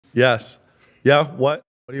Yes. Yeah. What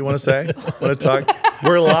do you want to say? Want to talk?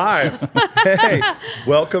 We're live. Hey,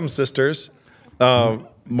 welcome, sisters.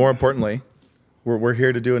 More importantly, we're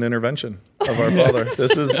here to do an intervention of our Father.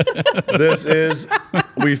 This is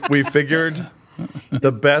we figured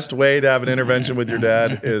the best way to have an intervention with your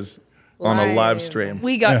dad is on a live stream.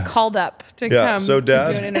 We got called up to come so Dad,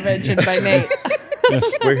 to do an intervention by Nate.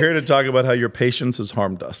 We're here to talk about how your patience has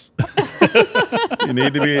harmed us. You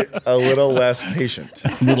need to be a little less patient.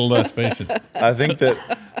 A little less patient. I think that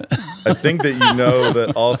you know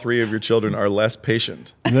that all three of your children are less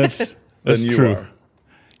patient That's than you true. are.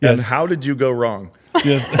 Yes. And how did you go wrong?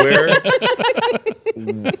 Yes.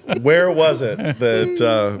 Where was it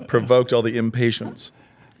that provoked all the impatience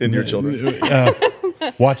in your children?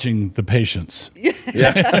 Watching the patients.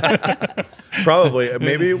 Yeah. Probably.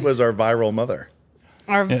 Maybe it was our viral mother.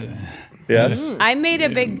 Yes. I made a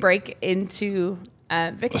big break into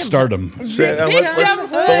victim Stardom.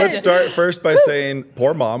 Let's start first by saying,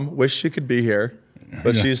 poor mom, wish she could be here,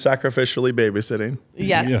 but she's sacrificially babysitting.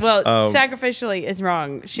 Yes. Well, sacrificially is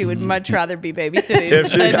wrong. She would much rather be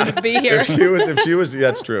babysitting than be here. If she was,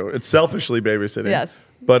 that's true. It's selfishly babysitting. Yes.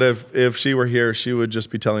 But if she were here, she would just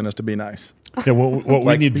be telling us to be nice. Yeah, what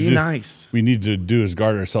we need to do, nice. We need to do is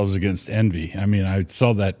guard ourselves against envy. I mean, I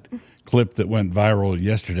saw that clip that went viral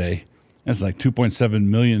yesterday. It's like 2.7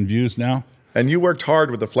 million views now. And you worked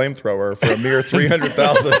hard with the flamethrower for a mere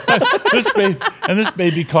 300,000. This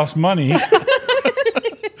baby cost money.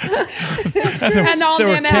 And all there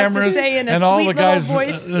were Nana has to cameras say in a and all sweet the guys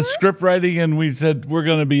little voice. script writing, and we said we're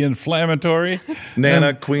going to be inflammatory.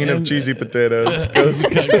 Nana, queen of cheesy potatoes.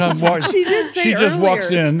 She did say She just earlier.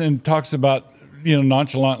 walks in and talks about,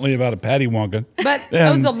 nonchalantly about a patty wonkin. But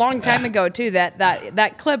that was a long time ago too.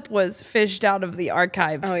 That clip was fished out of the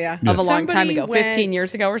archives. Oh, yeah. Of a long time Somebody ago, 15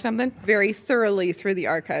 years ago or something. very thoroughly through the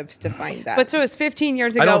archives to find that. But so it was 15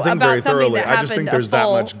 years ago I don't think about very something thoroughly. that I happened just think there's that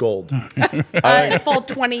much gold. a full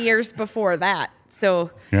 20 years before that.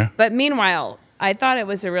 So, Yeah. But meanwhile, I thought it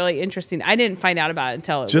was a really interesting. I didn't find out about it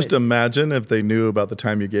until it Just was. imagine if they knew about the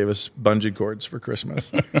time you gave us bungee cords for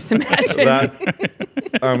Christmas. Just imagine.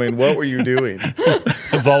 What were you doing?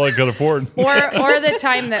 That's all I could afford. Or the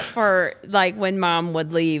time that for like when mom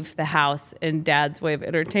would leave the house and dad's way of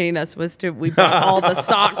entertaining us was we brought all the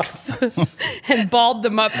socks and balled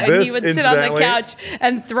them up, and he would sit on the couch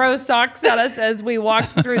and throw socks at us as we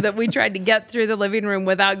walked through that. We tried to get through the living room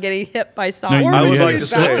without getting hit by socks. No, I would you like had to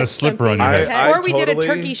say a slipper on your head. Or we did a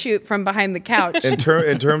turkey shoot from behind the couch. In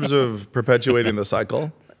terms of perpetuating the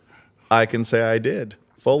cycle, I can say I did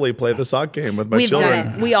fully play the sock game with my We've children.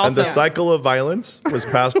 done it. We also and the cycle of violence was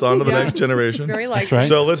passed on to the next generation. Very likely. right.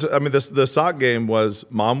 So the sock game was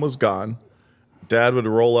mom was gone. Dad would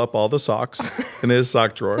roll up all the socks in his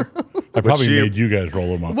sock drawer. I probably made you guys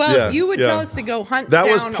roll them up. Well, you would tell us to go hunt That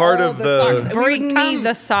down was part all of the the- socks. and we Bring would me come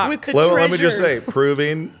the socks. with the Let me just say, treasures.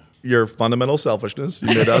 proving your fundamental selfishness. You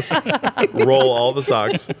made us roll all the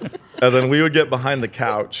socks, and then we would get behind the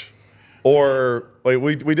couch, or like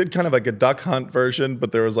we did kind of like a duck hunt version,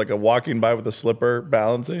 but there was like a walking by with a slipper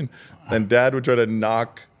balancing, and Dad would try to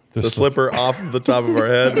knock the slipper off of the top of our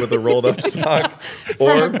head with a rolled up sock,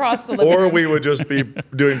 From across the living or room. we would just be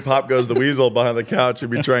doing Pop Goes the Weasel behind the couch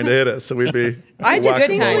and be trying to hit us, so we'd be. I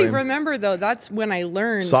distinctly whack-a-moling. remember, though, that's when I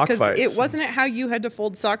learned. Sock Because fights. it wasn't it how you had to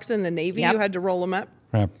fold socks in the Navy? Yep. You had to roll them up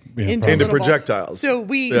Into into Into little balls. projectiles. So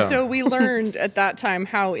we Yeah. learned at that time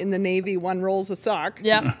how in the Navy one rolls a sock.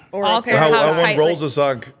 Yep. Or Also a pair how of How socks. one tightly- rolls a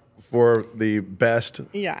sock for the best,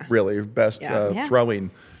 Yeah. really best Yeah.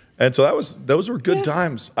 throwing. And so those were good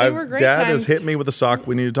times. were great Dad has times. hit me with a sock.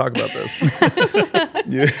 We need to talk about this.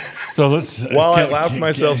 So let's. While I laughed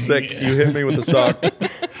myself sick, you hit me with a sock.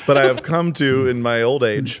 But I have come to, in my old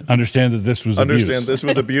age, Understand that this was understand abuse. this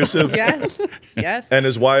was abusive Yes. and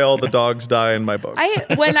is why all the dogs die in my books.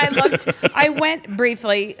 I went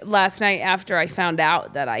briefly last night after I found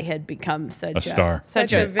out that I had become such a star.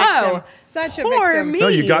 Such a victim. Oh, Such a poor victim. me. No,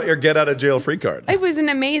 you got your get out of jail free card. It was an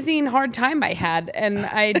amazing hard time I had, and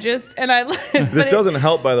I just and I. This doesn't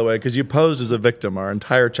help, by the way, because you posed as a victim our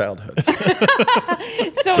entire childhoods.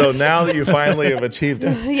 So now that you finally have achieved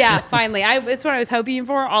it, Yeah, finally. It's what I was hoping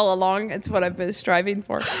for all along. It's what I've been striving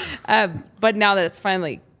for. But now that it's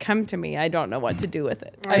finally come to me, I don't know what to do with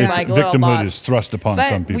it. I'm like a little Victimhood lost. is thrust upon But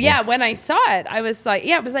some people. yeah, when I saw it, I was like,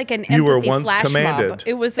 it was like an empathy You were once flash commanded. mob.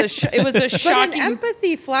 It was a shocking. But an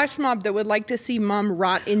empathy flash mob that would like to see mom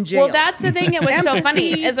rot in jail. Well, that's the thing. It was so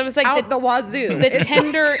funny. As it was like out the wazoo.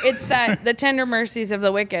 the tender mercies of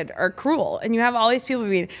the wicked are cruel, and you have all these people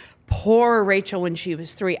being. Poor Rachel when she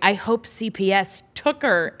was 3. I hope CPS took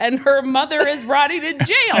her and her mother is rotting in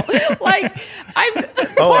jail. Like,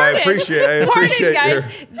 I appreciate guys.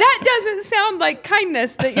 That doesn't sound like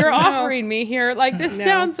kindness that you're offering me here. Like, this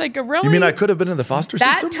sounds like a really... You mean I could have been in the foster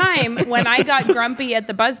system? That time when I got grumpy at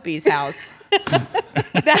the Busby's house.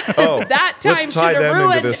 That time let's tie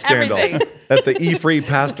them into this scandal everything. at the E-Free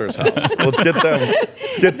pastor's house. Let's get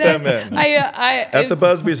them in. At the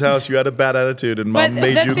Busby's house, you had a bad attitude, and Mom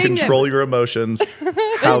made you control your emotions.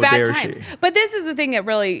 How dare she? But this is the thing that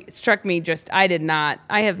really struck me. I did not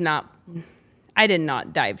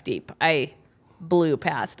dive deep. I blew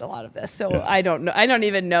past a lot of this. So yes. I don't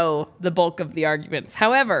even know the bulk of the arguments.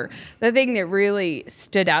 However, the thing that really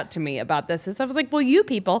stood out to me about this is I was like, well, you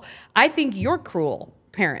people, I think you're cruel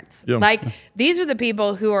parents. Yeah. Like, these are the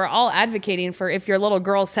people who are all advocating for, if your little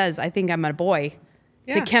girl says, I think I'm a boy,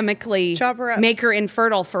 to chemically make her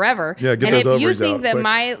infertile forever. Yeah, get and those if you ovaries think out that quick.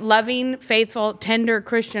 my loving, faithful, tender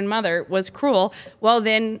Christian mother was cruel, well,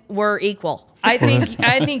 then we're equal. I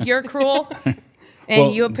think you're cruel.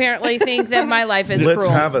 And you apparently think that my life is cruel. Let's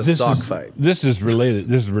have a sock fight. This is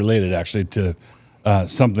related actually to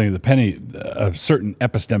something a certain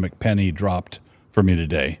epistemic penny dropped for me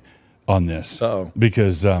today on this. Uh-oh.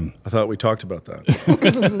 Because I thought we talked about that.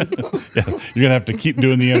 You're going to have to keep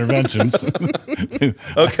doing the interventions.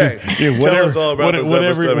 Okay. Tell us all about this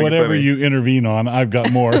epistemic whatever penny. you intervene on, I've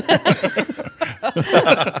got more.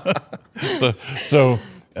 So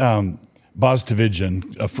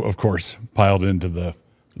Boztovic, of course, piled into the.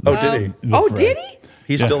 Did he? Did he?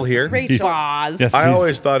 He's still here? Rachel. Boz. Yes, I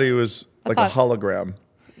always thought he was like a hologram.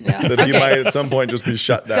 Yeah. That he might at some point just be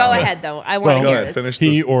shut down. Go ahead, though. I want to hear this. Finish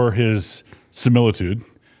he or his similitude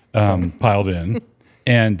piled in,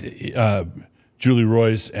 and Julie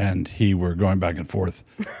Royce and he were going back and forth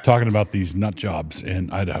talking about these nut jobs in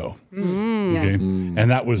Idaho. Okay? Yes. And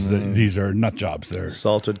that was these are nut jobs. They're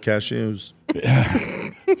salted cashews.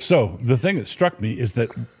 So the thing that struck me is that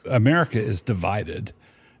America is divided,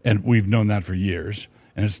 and we've known that for years,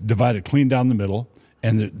 and it's divided clean down the middle,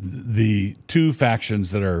 and the two factions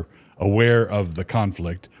that are aware of the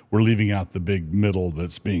conflict, we're leaving out the big middle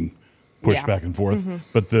that's being pushed back and forth,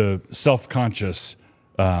 but the self-conscious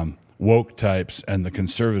woke types and the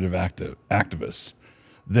conservative activists,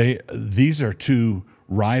 these are two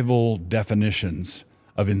rival definitions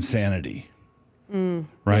of insanity.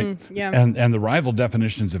 Right? Yeah. And the rival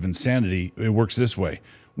definitions of insanity, it works this way.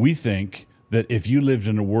 We think that if you lived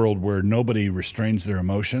in a world where nobody restrains their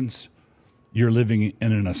emotions, you're living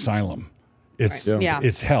in an asylum. It's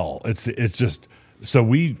it's hell. It's just so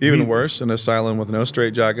we even worse, an asylum with no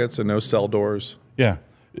straitjackets and no cell doors. Yeah.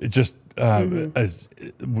 It just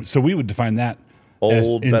so we would define that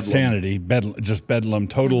Old as insanity, just bedlam,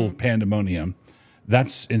 total pandemonium.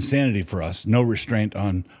 That's insanity for us. No restraint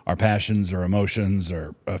on our passions or emotions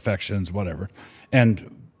or affections, whatever.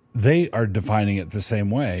 And they are defining it the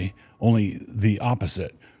same way, only the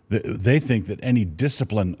opposite. They think that any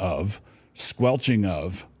discipline of, squelching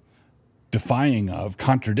of, defying of,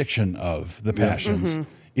 contradiction of the passions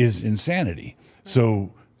is insanity.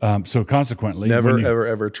 So consequently, never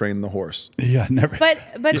ever train the horse. Yeah, never. But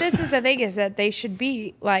this is the thing, is that they should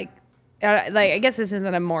be like I guess this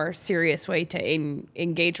isn't a more serious way to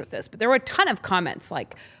engage with this, but there were a ton of comments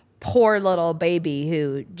like, poor little baby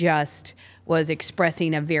who just was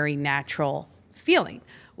expressing a very natural feeling.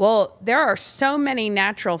 Well, there are so many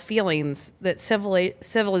natural feelings that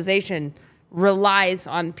civilization relies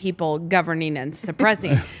on people governing and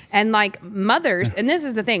suppressing. And like mothers, and this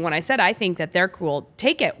is the thing, when I said I think that they're cruel,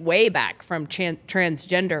 take it way back from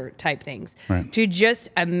transgender type things to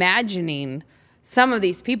just imagining some of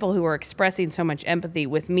these people who are expressing so much empathy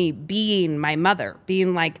with me being my mother,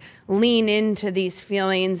 being like, lean into these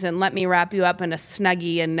feelings and let me wrap you up in a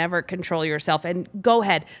Snuggie and never control yourself. And go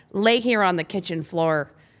ahead, lay here on the kitchen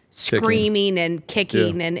floor, screaming and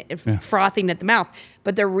kicking and frothing at the mouth.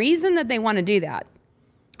 But the reason that they want to do that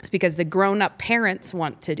is because the grown-up parents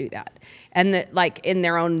want to do that. And like in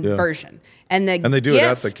their own version. And they do it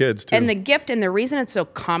at the kids too. And the gift, and the reason it's so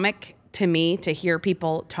comic to me to hear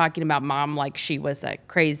people talking about mom like she was a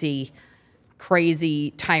crazy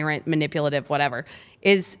tyrant, manipulative, whatever,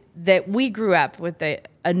 is that we grew up with the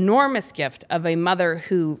enormous gift of a mother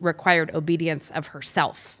who required obedience of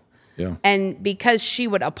herself. Yeah. And because she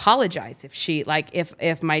would apologize if she, like,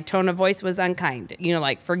 if my tone of voice was unkind,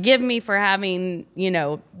 like, forgive me for having,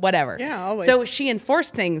 whatever. Yeah, always. So she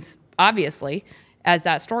enforced things, obviously, as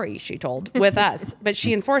that story she told, with us, but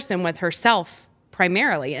she enforced them with herself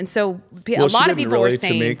primarily. And so a lot of people were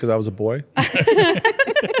saying, to me because I was a boy.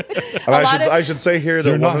 I should say here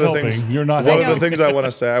that one of the things I want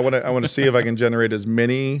to say, I want to see if I can generate as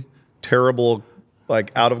many terrible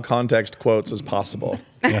like out of context quotes as possible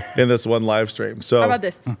in this one live stream. So How about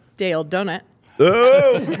this? Dale Donut.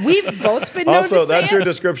 Oh. We've both been Also, noticing that's it. your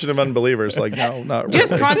description of unbelievers. Like, no, not really.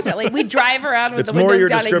 Just constantly. We drive around with It's the windows more your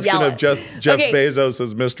down and description yell of it. Jeff Okay.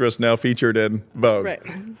 Bezos' mistress now featured in Vogue. Right.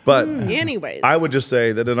 But Anyways. I would just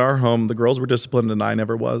say that in our home, the girls were disciplined and I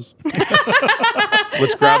never was.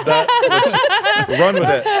 Let's grab that. Let's run with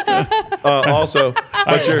it. Also,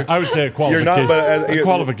 but I would say a qualification. You're not, but a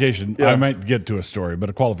qualification. Yeah. I might get to a story, but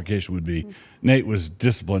a qualification would be Nate was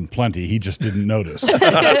disciplined plenty. He just didn't notice.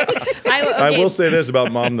 I will say this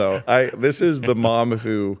about mom, though. This is the mom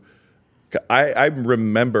who I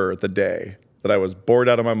remember the day that I was bored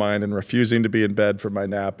out of my mind and refusing to be in bed for my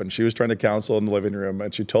nap, and she was trying to counsel in the living room,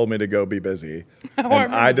 and she told me to go be busy. And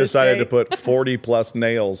I decided to put 40 plus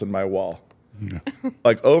nails in my wall. Yeah.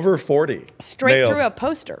 Like over 40 Straight nails. through a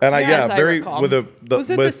poster. And as I very recall. with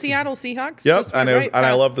Was it the Seattle Seahawks? Yep, Just and right I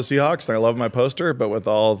past- love the Seahawks and I love my poster, but with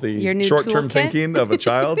all Your the new short-term toolkit? thinking of a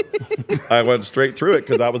child, I went straight through it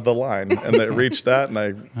because that was the line, and it reached that, and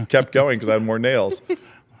I kept going because I had more nails.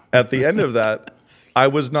 At the end of that, I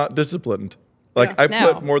was not disciplined. Like I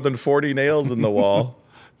No. put more than 40 nails in the wall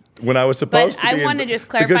when I was supposed But to be. I want to just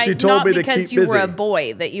clarify, because she told not me to because keep you busy. were a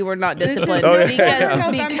boy that you were not This disciplined. is Oh, yeah.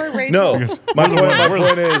 because November, Rachel. No, my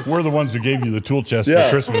point is, We're the ones who gave you the tool chest for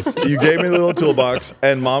Christmas. You gave me the little toolbox,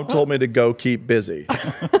 and mom told me to go keep busy.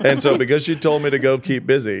 And so because she told me to go keep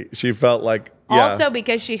busy, she felt like, Also,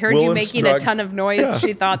 because she heard Will you and making Strug- a ton of noise, Yeah.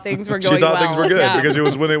 she thought things were going she thought well. things were good Yeah. because it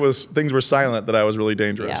was when things were silent that I was really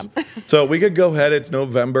dangerous. Yeah. So we could go ahead. It's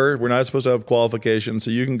November. We're not supposed to have qualifications,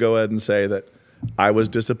 so you can go ahead and say that I was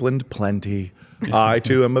disciplined plenty. I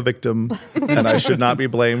too am a victim, and I should not be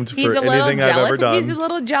blamed He's for a little anything I've ever jealous. done. He's a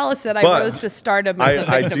little jealous that I But rose to stardom as a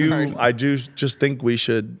victim first. I do just think we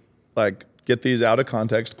should like get these out of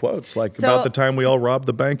context quotes, like So- about the time we all robbed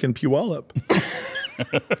the bank in Puyallup.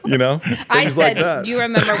 You know, things I like said, that. do you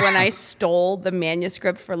remember when I stole the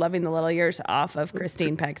manuscript for Loving the Little Years off of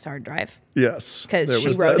Christine Peck's hard drive? Yes, Because there she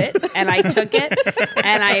was wrote that. it, and I took it,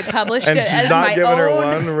 and I published And it she's as not my given her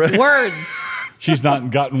own one. words. She's not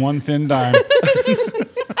gotten one thin dime.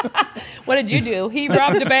 What did you do? He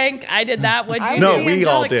robbed a bank. I did that. What did you No, do? we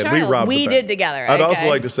all angelic did. We child. robbed. We the did bank. together. I'd also okay.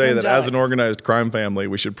 like to say that as Angelic. an organized crime family,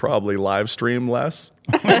 we should probably live stream less.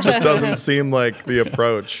 It just doesn't seem like the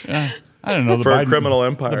approach. I don't know. For a criminal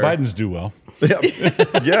empire. The Bidens do well. Yeah.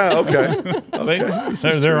 Okay.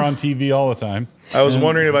 They're on TV all the time. I was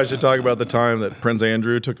wondering if I should talk about the time that Prince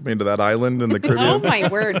Andrew took me to that island in the Oh Caribbean. my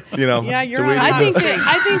word! You know, Yeah, you're do we on need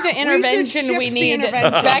I think to- the intervention shift we the need,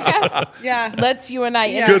 intervention. Becca. Yeah. Let's you and I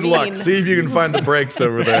Yeah. Good intervene. luck. See if you can find the breaks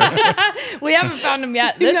over there. We haven't found them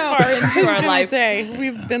yet. This far I into was our gonna life. say,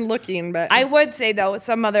 we've been looking, but I would say though,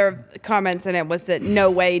 some other comments in it was that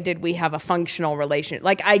no way did we have a functional relationship.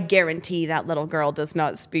 Like I guarantee that little girl does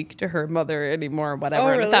not speak to her mother anymore or whatever. Oh,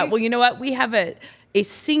 And I really? thought, well, you know what? We have a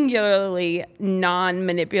singularly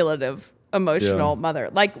non-manipulative emotional Yeah. mother.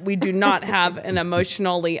 Like we do not have an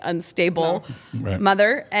emotionally unstable Right.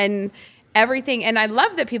 mother and everything. And I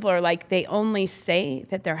love that people are like, they only say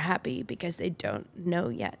that they're happy because they don't know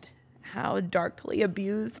yet how darkly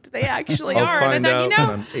abused they actually I'll are. find and I out thought,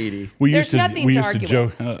 when I'm 80. We There's used to nothing we to used to argue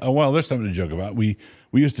joke. Well, there's something to joke about. We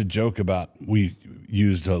used to joke about. We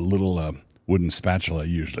used a little wooden spatula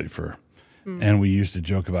usually for, and we used to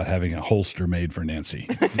joke about having a holster made for Nancy.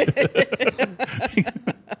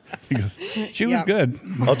 Because she was Yeah. good.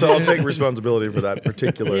 I'll take responsibility for that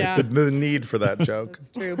particular, Yeah. the need for that joke.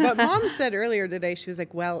 it's true. But Mom said earlier today, she was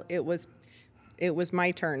like, "Well, it was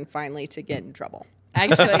my turn finally to get in trouble."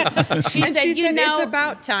 Actually, she And said, she you said know, it's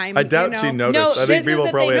about time. I doubt you know? she noticed. No, I think this people is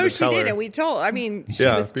the probably thing. had No, to she tell did, her. and we told. I mean, she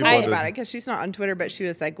Yeah, was people told did. about it because she's not on Twitter. But she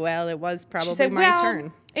was like, "Well, it was she probably said, my well,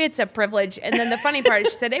 turn." it's a privilege. And then the funny part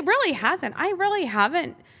is she said, it really hasn't. I really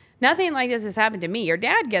haven't. Nothing like this has happened to me. Your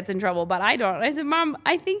dad gets in trouble, but I don't. I said, Mom,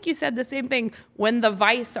 I think you said the same thing when the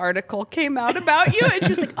Vice article came out about you. And she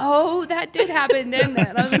was like, oh, that did happen, didn't it?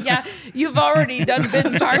 And I was like, yeah, you've already been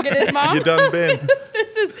targeted, Mom. You done been.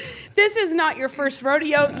 This is not your first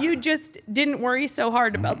rodeo. You just didn't worry so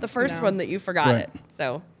hard about the first No. one that you forgot Right. it.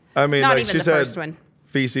 So I mean, not like even she the said, first one.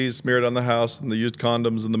 feces smeared on the house and the used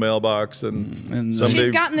condoms in the mailbox, and somebody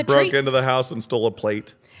She's gotten the broke treats. into the house and stole a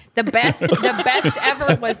plate. The best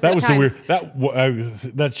ever was That was time. the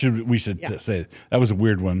weird. We should say that was a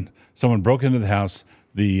weird one. Someone broke into the house.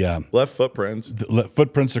 The Left footprints.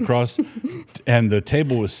 footprints across, and the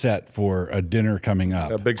table was set for a dinner coming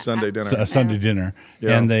up, A big Sunday dinner. a Sunday dinner,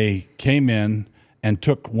 Yeah. and they came in and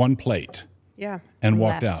took one plate Yeah, and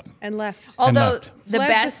walked Left. out. and left. Although left. the Fled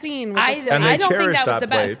the best scene with I, the And they I don't think cherished that was that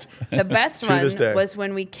the best. The best To one this day. was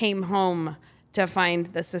when we came home to find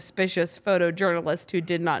the suspicious photojournalist who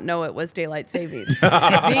did not know it was daylight savings because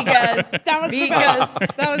That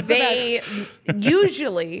was the best.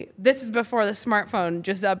 usually, this is before the smartphone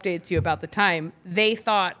just updates you about the time. They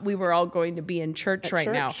thought we were all going to be in church right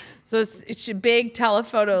now, so it's a big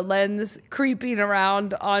telephoto lens creeping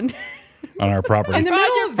around on our property. In the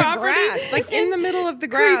middle your of the property. grass, like in the middle of the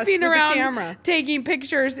grass creeping with around, the camera. taking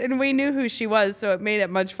pictures, and we knew who she was, so it made it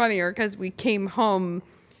much funnier because we came home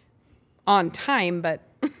on time, but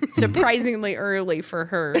surprisingly early for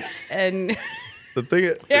her. And The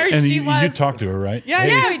thing, there And she you was. talked to her, right? Yeah, Hey,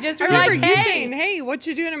 yeah. we just I were remember like, you "Hey." saying, "Hey, what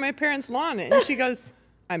you doing in my parents' lawn?" And she goes,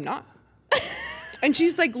 "I'm not." And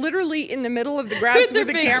she's like literally in the middle of the grass with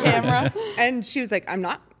the big camera. And she was like, I'm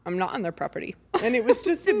not on their property. And it was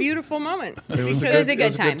just a beautiful moment. it was It was a it good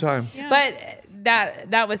was time. a good time. Yeah. But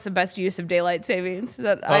that was the best use of daylight savings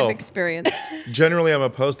that I've experienced. Generally, I'm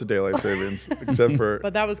opposed to daylight savings, except for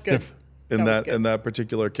But that was good. in was good. that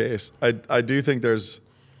particular case. I do think there's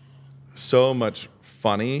so much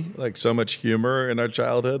funny, like so much humor in our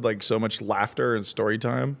childhood, like so much laughter and story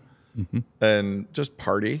time, and just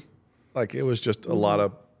party. Like it was just a lot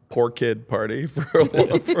of poor kid party for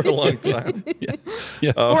a long time.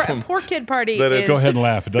 Poor kid party That is it's- Go ahead and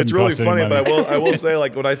laugh. It doesn't It's really cost any funny, money. but I will say,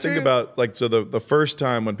 like when I think true. about like the first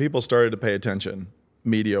time when people started to pay attention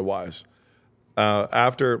media wise,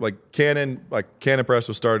 after Canon Press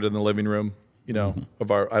was started in the living room, you know,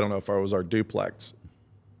 of our, I don't know if it was our duplex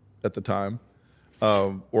at the time,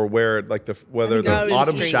 or where like whether No, it the was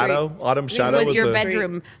Autumn Street. Shadow, Autumn it Shadow was was your the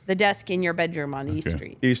bedroom, the desk in your bedroom on East Okay.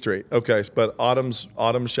 Street. E Street. Okay, but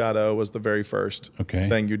Autumn Shadow was the very first Okay.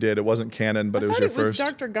 thing you did. It wasn't Canon, but I it was thought your it was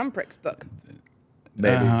first. Dr. Gumprick's book.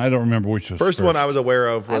 Maybe. I don't remember which was First one I was aware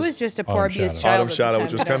of was I was just a poor Autumn abused Shadow. child. Autumn at the Shadow, time,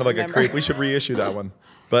 which was but I kind of like don't a remember. creep. We should reissue that one.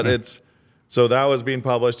 But so that was being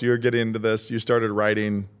published. You were getting into this. You started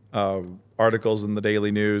writing articles in the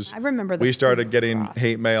Daily News. I remember the we started food getting cross.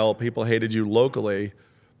 hate mail. People hated you locally.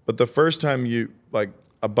 But the first time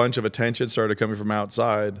a bunch of attention started coming from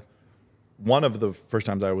outside, one of the first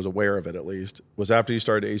times I was aware of it at least, was after you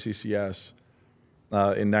started ACCS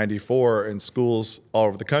in '94, and schools all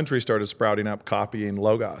over the country started sprouting up copying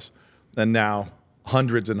Logos. And now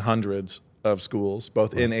hundreds and hundreds of schools,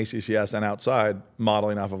 both in ACCS and outside,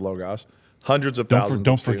 modeling off of Logos. Hundreds of thousands.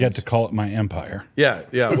 Don't of forget to students. call it my empire. Yeah,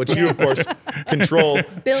 which you of course control.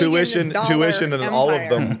 $billion-dollar Tuition, and all of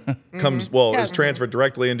empire. them comes is transferred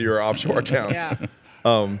directly into your offshore accounts.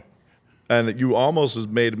 Yeah. And you almost has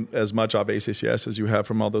made as much off ACCS as you have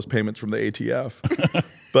from all those payments from the ATF.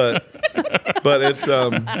 but it's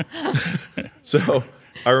so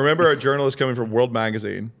I remember a journalist coming from World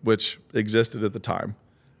Magazine, which existed at the time,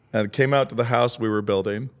 and it came out to the house we were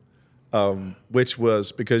building, which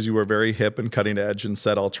was because you were very hip and cutting edge and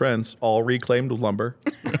set all trends, all reclaimed lumber,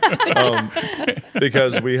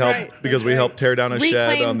 because we helped tear down a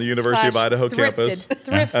shed on the University of Idaho campus,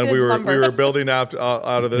 and we were building out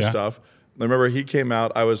of this stuff. I remember he came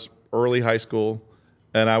out. I was early high school,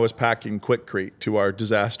 and I was packing Quickcrete to our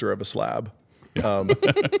disaster of a slab,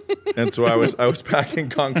 and so I was packing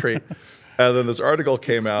concrete, and then this article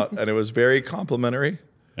came out, and it was very complimentary,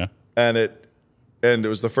 and it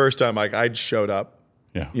was the first time I'd showed up,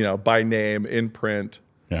 by name in print,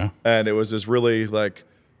 and it was this really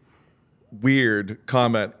weird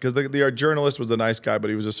comment because the journalist was a nice guy, but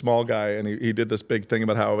he was a small guy, and he did this big thing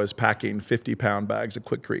about how I was packing 50-pound bags of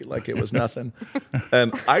Quickcrete like it was nothing,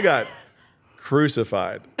 and I got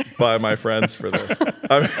crucified by my friends for this.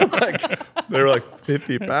 I mean, they were like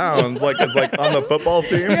 50 pounds, it's like on the football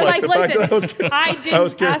team. You're like, the fact that listen, I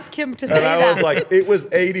didn't ask him to say and that. I was like, it was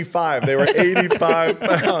 85. They were 85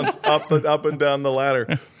 pounds up and down the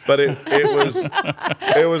ladder. But it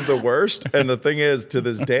was the worst. And the thing is, to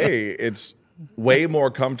this day, it's way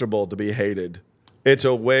more comfortable to be hated. It's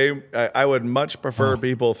I would much prefer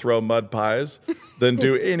people throw mud pies than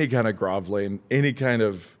do any kind of groveling, any kind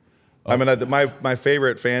of. I mean, my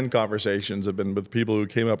favorite fan conversations have been with people who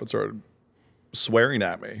came up and started swearing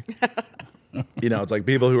at me. It's like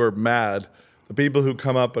people who are mad. The people who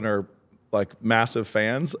come up and are massive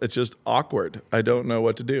fans, it's just awkward. I don't know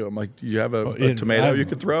what to do. I'm like, do you have a tomato you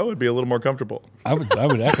could throw? It'd be a little more comfortable. I would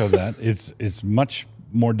echo that. It's much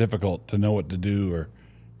more difficult to know what to do or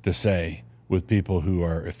to say with people who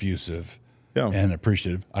are effusive and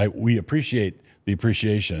appreciative. We appreciate the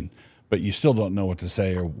appreciation, but you still don't know what to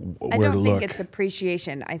say or where to look. I don't think it's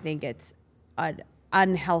appreciation. I think it's an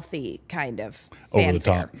unhealthy kind of Over the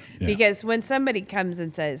fanfare. top, yeah. Because when somebody comes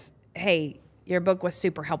and says, hey, your book was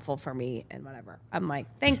super helpful for me and whatever, I'm like,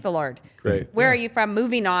 thank the Lord. Great. Where are you from?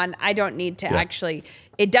 Moving on. I don't need to actually,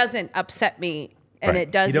 it doesn't upset me and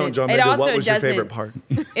it doesn't. You don't, John, it maybe also what was your doesn't- favorite part?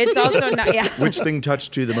 It's also not. Yeah. Which thing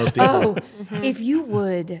touched you the most deeply? Oh, if you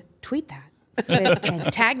would tweet that and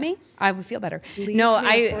tag me, I would feel better. No,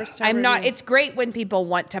 me a 4-star I'm not. review. It's great when people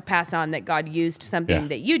want to pass on that God used something Yeah.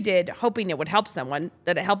 that you did, hoping it would help someone.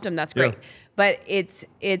 That it helped them. That's great. Yeah. But it's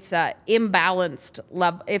a imbalanced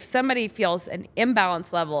level. If somebody feels an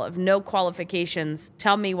imbalanced level of no qualifications,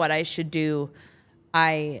 tell me what I should do.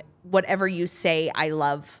 Whatever you say, I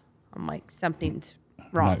love. I'm like, something's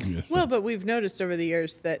wrong. Well, but we've noticed over the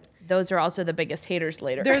years that Those are also the biggest haters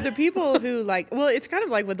later. they're the people who it's kind of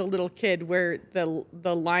like with a little kid where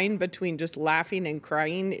the line between just laughing and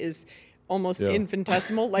crying is almost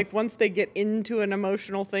infinitesimal. Like once they get into an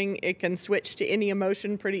emotional thing, it can switch to any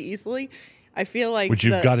emotion pretty easily. I feel like Which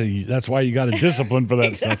you've got to. That's why you got to discipline for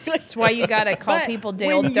that stuff. That's why you gotta call But people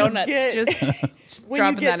Dale when you Donuts. get- just when you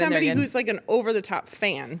dropping get that in there somebody again. who's like an over the top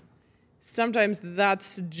fan, sometimes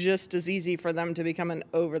that's just as easy for them to become an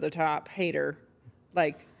over the top hater.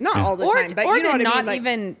 Like not all the time, but or you know to what I not mean. Like,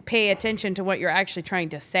 even pay attention to what you're actually trying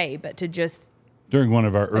to say, but to just During one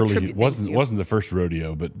of our early, Attribute things to you. wasn't the first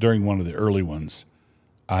rodeo, but during one of the early ones,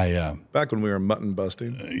 I Back when we were mutton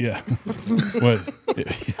busting. yeah,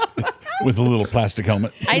 with a little plastic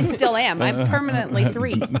helmet. I still am. I'm permanently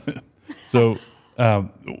 3. So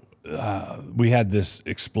we had this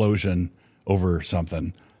explosion over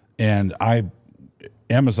something, and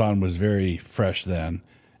Amazon was very fresh then,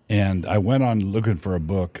 and I went on looking for a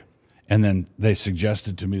book, and then they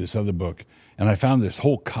suggested to me this other book, and I found this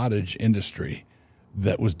whole cottage industry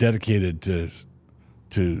that was dedicated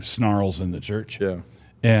to snarls in the church. Yeah.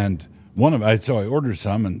 And so I ordered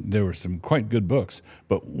some, and there were some quite good books.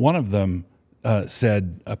 But one of them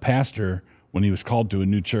said a pastor, when he was called to a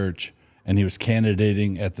new church and he was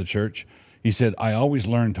candidating at the church, he said, "I always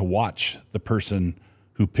learned to watch the person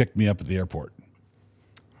who picked me up at the airport."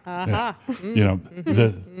 You know,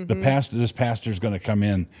 this pastor's going to come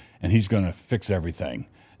in and he's going to fix everything.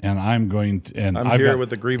 And I'm going to, and I'm here with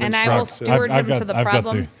the grievance And I will truck. steward him to the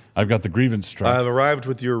problems. I've got the grievance truck. I've arrived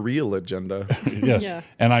with your real agenda. Yes, Yeah.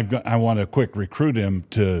 and I want to quick recruit him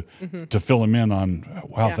to fill him in on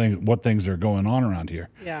what things are going on around here.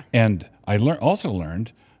 Yeah. And I also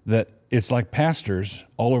learned that it's like pastors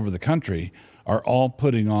all over the country are all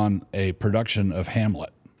putting on a production of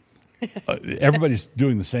Hamlet. Everybody's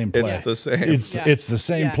doing the same play. It's the same. It's the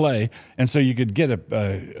same Yeah. play, and so you could get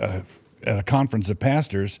at a conference of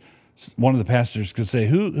pastors. One of the pastors could say,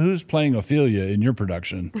 "Who's playing Ophelia in your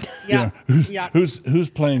production? Yeah. Who's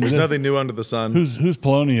playing There's this? nothing new under the sun. Who's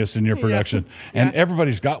Polonius in your production?" And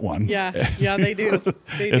everybody's got one. yeah, they do.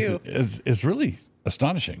 They do. It's really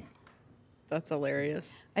astonishing. That's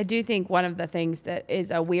hilarious. I do think one of the things that is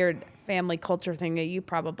a weird family culture thing that you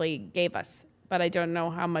probably gave us, but I don't know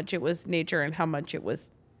how much it was nature and how much it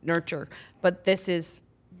was nurture. But this is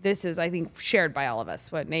I think shared by all of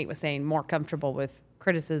us. What Nate was saying, more comfortable with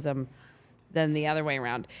criticism than the other way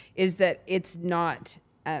around, is that it's not.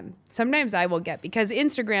 Sometimes I will get, because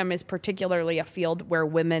Instagram is particularly a field where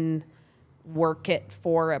women work it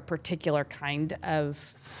for a particular kind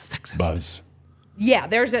of Buzz. Yeah,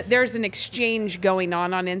 there's an exchange going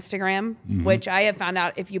on Instagram, which I have found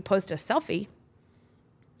out if you post a selfie,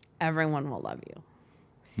 everyone will love you.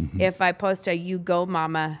 If I post a "you go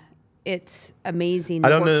mama," it's amazing. I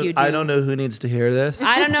don't work know. You do. I don't know who needs to hear this.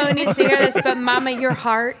 I don't know who needs to hear this, but mama, your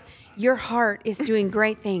heart is doing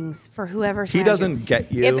great things for whoever's He around doesn't you.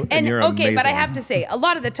 get you, and you're okay, but I amazing. have to say, a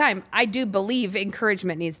lot of the time, I do believe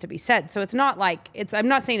encouragement needs to be said. So it's not like I'm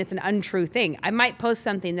not saying it's an untrue thing. I might post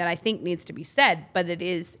something that I think needs to be said, but it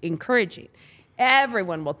is encouraging.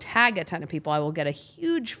 Everyone will tag a ton of people. I will get a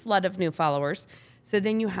huge flood of new followers. So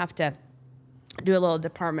then you have to do a little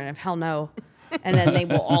department of hell no. And then they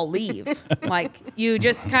will all leave. Like, you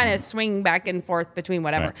just kind of swing back and forth between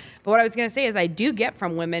whatever. Right. But what I was going to say is I do get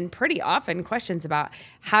from women pretty often questions about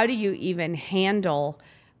how do you even handle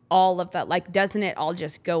all of that? Like, doesn't it all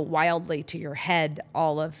just go wildly to your head,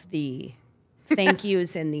 all of the thank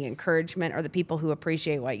yous and the encouragement, or the people who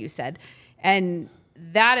appreciate what you said? And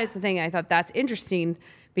that is the thing. I thought that's interesting,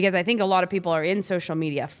 because I think a lot of people are in social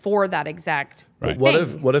media for that exact Right.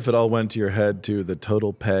 What if it all went to your head to the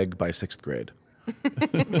total peg by 6th grade?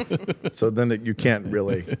 So then you can't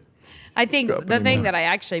really. I think the thing that I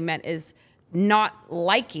actually meant is not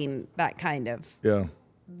liking that kind of Yeah.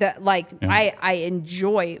 that. Like, I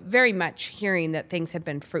enjoy very much hearing that things have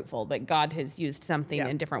been fruitful, that God has used something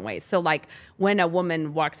in different ways. So like when a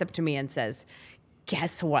woman walks up to me and says,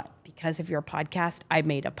 "Guess what? Because of your podcast, I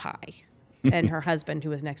made a pie," and her husband, who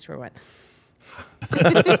was next to her, went.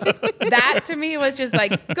 That to me was just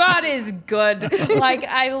like, God is good. Like,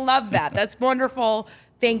 I love that. That's wonderful.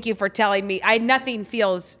 thank you for telling me. Nothing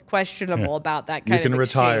feels questionable about that kind of exchange. You can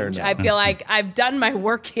retire now. I feel like I've done my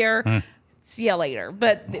work here. See you later.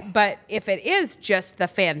 But if it is just the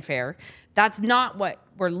fanfare, that's not what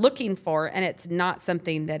we're looking for, and it's not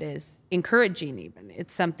something that is encouraging even.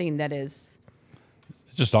 It's something that is...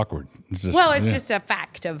 It's just awkward. It's just a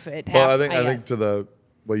fact of it. Well, I think to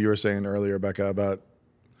what you were saying earlier, Rebekah, about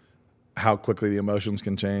how quickly the emotions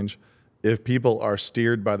can change. If people are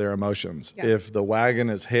steered by their emotions, if the wagon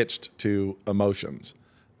is hitched to emotions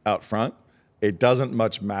out front, it doesn't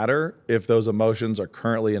much matter if those emotions are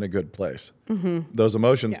currently in a good place. Those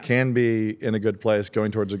emotions can be in a good place,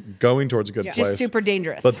 going towards a good place. Just super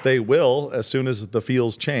dangerous. But they will as soon as the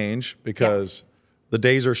feels change, because the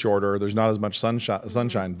days are shorter. There's not as much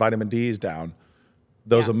sunshine. Vitamin D is down.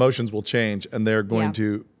 Those emotions will change, and they're going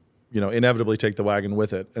to, inevitably take the wagon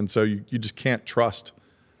with it. And so you just can't trust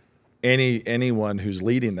anyone who's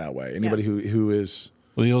leading that way. Anybody who is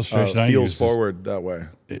the illustration feels forward that way.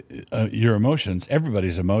 Your emotions,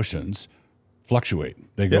 everybody's emotions, fluctuate.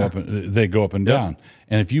 They go up and down.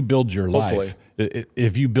 And if you build your life,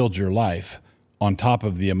 on top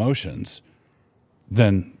of the emotions,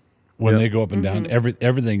 then when they go up and down,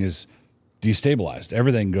 everything is destabilized.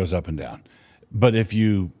 Everything goes up and down. But if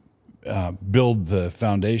you build the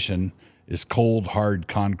foundation is cold, hard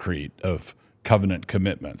concrete of covenant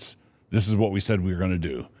commitments. This is what we said we were going to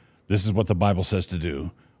do. This is what the Bible says to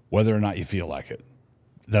do, whether or not you feel like it.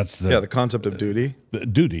 That's the concept of duty.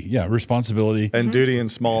 Responsibility. And duty in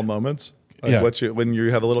small moments. When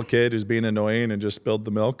you have a little kid who's being annoying and just spilled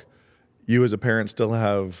the milk, you as a parent still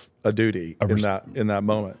have a duty in that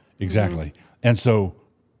moment. Exactly. And so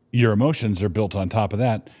your emotions are built on top of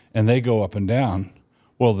that, and they go up and down.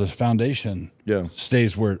 Well, the foundation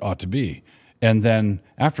stays where it ought to be. And then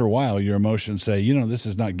after a while, your emotions say, this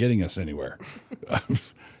is not getting us anywhere.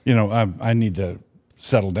 I need to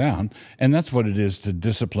settle down. And that's what it is to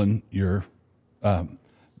discipline your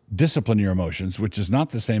emotions, which is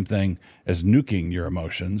not the same thing as nuking your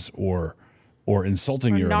emotions or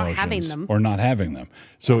insulting your emotions or not having them.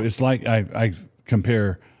 So it's like I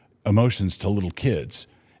compare emotions to little kids.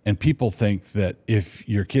 And people think that if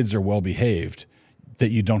your kids are well behaved, that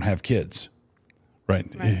you don't have kids. Right.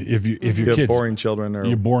 If your kids boring children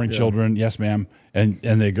you're boring children, yes, ma'am, and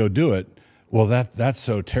they go do it. Well, that's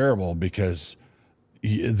so terrible because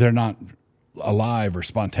they're not alive or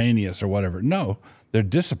spontaneous or whatever. No, they're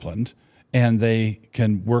disciplined, and they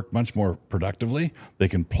can work much more productively. They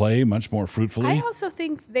can play much more fruitfully. I also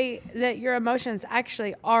think that your emotions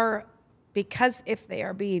actually are, because if they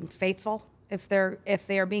are being faithful, if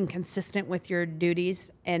they are being consistent with your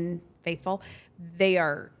duties and faithful, they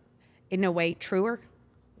are in a way truer,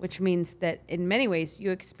 which means that in many ways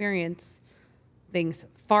you experience things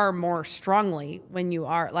far more strongly when you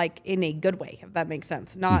are like in a good way, if that makes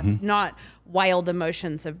sense. Not wild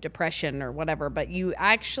emotions of depression or whatever, but you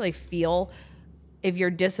actually feel, if you're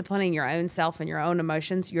disciplining your own self and your own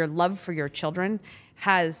emotions, your love for your children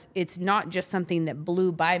it's not just something that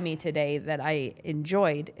blew by me today that I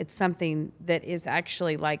enjoyed. It's something that is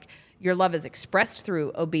actually like your love is expressed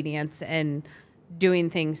through obedience and doing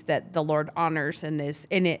things that the Lord honors, and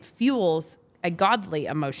it fuels a godly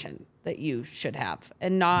emotion that you should have,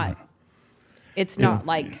 and not. It's not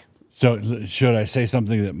like. So should I say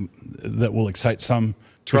something that will excite some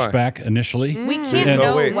pushback initially? We can't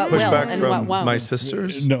know what will and what won't. My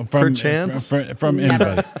sisters? No, perchance? From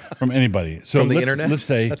anybody. From anybody. So from the internet? Let's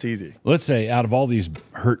say that's easy. Let's say out of all these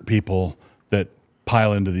hurt people that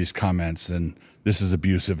pile into these comments and this is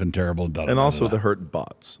abusive and terrible. And also the hurt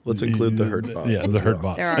bots. Let's include the hurt bots. Yeah, the hurt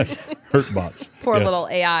bots. There are hurt bots. Poor little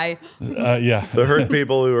AI. The hurt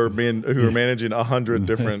people who are managing 100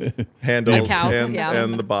 different handles accounts,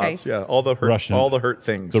 and the bots. Okay. Yeah, all the hurt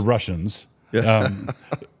things. The Russians.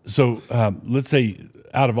 So let's say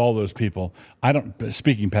out of all those people,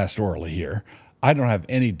 speaking pastorally here, I don't have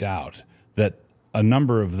any doubt that a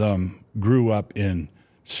number of them grew up in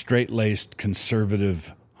straight-laced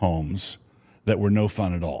conservative homes that were no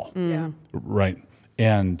fun at all. Right.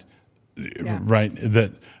 And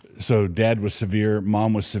so dad was severe,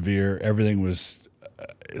 mom was severe, everything was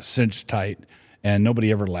cinched tight, and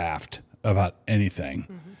nobody ever laughed about anything.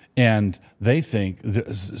 And they think,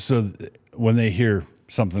 so when they hear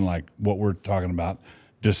something like what we're talking about,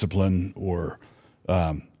 discipline or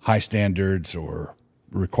high standards or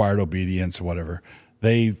required obedience or whatever,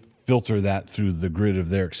 they filter that through the grid of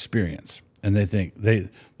their experience. And they think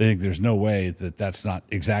there's no way that that's not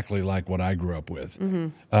exactly like what I grew up with.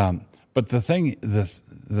 But the thing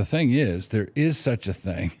is, there is such a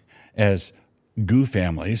thing as goo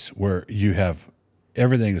families where you have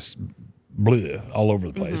everything is bleh, all over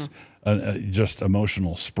the place. just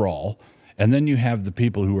emotional sprawl. And then you have the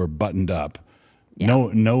people who are buttoned up,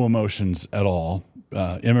 no emotions at all,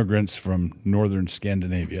 immigrants from northern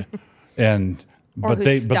Scandinavia, but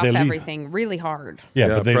they stuff everything really hard. Yeah,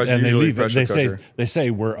 but they leave. They say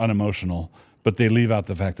we're unemotional, but they leave out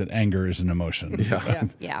the fact that anger is an emotion.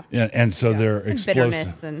 Yeah. And so they're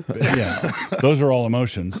explosive. And those are all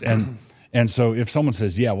emotions. And so if someone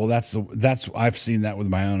says, yeah, well, that's I've seen that with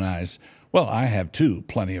my own eyes. Well, I have too,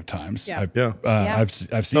 plenty of times. I've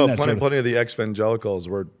seen that. Plenty of the evangelicals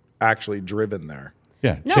were actually driven there.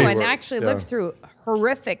 Yeah. No, and actually lived through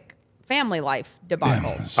horrific family life debacles.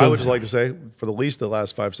 Yeah. So I would just like to say, for the least the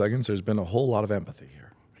last 5 seconds, there's been a whole lot of empathy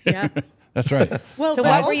here. Yeah. That's right. Well, so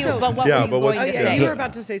what were you going to say? You were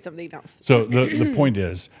about to say something else. So the point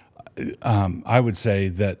is, I would say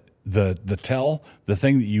that the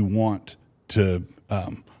thing that you want to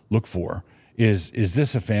look for is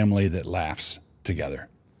this a family that laughs together?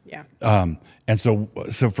 Yeah. And so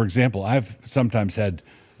for example, I've sometimes had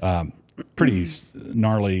pretty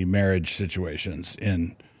gnarly marriage situations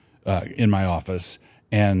in my office,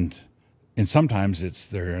 and sometimes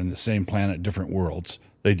they're in the same planet, different worlds.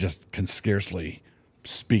 They just can scarcely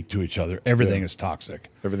speak to each other. Everything is toxic.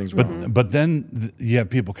 Everything's wrong. But then you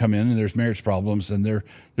have people come in and there's marriage problems and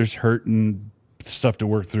there's hurt and stuff to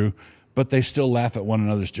work through, but they still laugh at one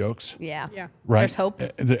another's jokes. Yeah. Right. There's hope.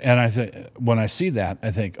 And I think when I see that,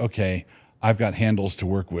 I think, okay, I've got handles to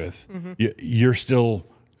work with. Mm-hmm. You're still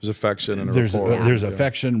there's affection and there's rapport. There's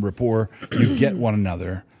affection, rapport. You get one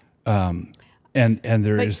another, and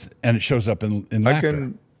it shows up in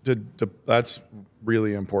laughter. That's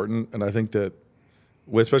really important, and I think that,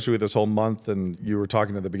 especially with this whole month, and you were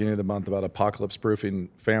talking at the beginning of the month about apocalypse proofing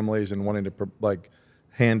families and wanting to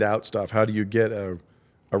hand out stuff. How do you get a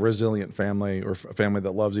resilient family or a family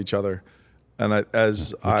that loves each other? And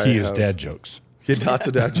the key is dad jokes. Lots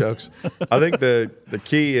of dad jokes. I think the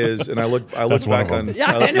key is, and I look back on.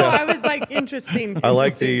 Yeah, I know. I was like, interesting. I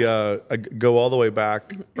like I go all the way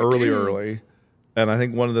back early, and I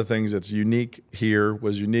think one of the things that's unique here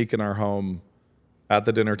was unique in our home, at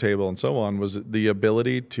the dinner table and so on, was the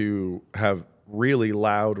ability to have really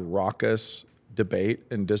loud, raucous debate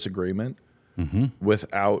and disagreement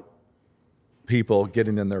without people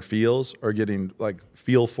getting in their feels or getting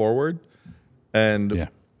feel forward. And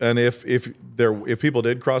if people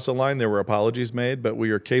did cross a line, there were apologies made, but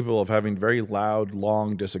we are capable of having very loud,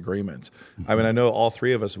 long disagreements. I mean, I know all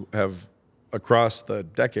three of us have, across the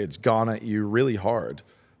decades, gone at you really hard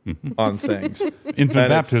on things. Infant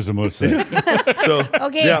baptism was said. So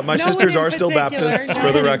my sisters are still Baptists,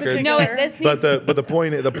 for the record. But the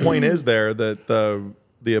point is there that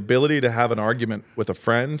the ability to have an argument with a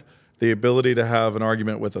friend, the ability to have an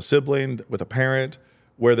argument with a sibling, with a parent,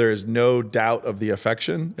 where there is no doubt of the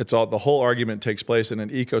affection. The whole argument takes place in an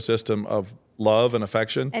ecosystem of love and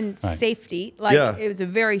affection and safety. It was a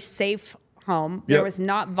very safe home. There was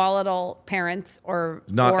not volatile parents or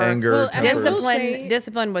anger.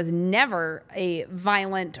 Discipline was never a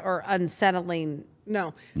violent or unsettling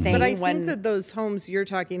thing. But I think that those homes you're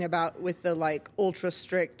talking about with the ultra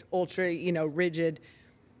strict, ultra rigid,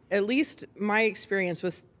 at least my experience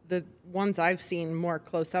with the ones I've seen more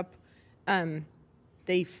close up,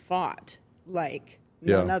 they fought like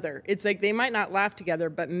none other. It's like they might not laugh together,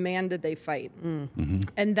 but man, did they fight.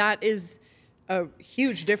 And that is a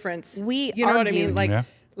huge difference. You know what I mean?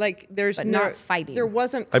 There's not fighting. There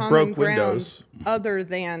wasn't common ground other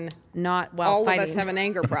than not all fighting. of us have an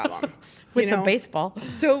anger problem with the baseball.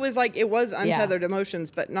 So it was untethered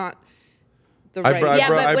emotions, but not the right.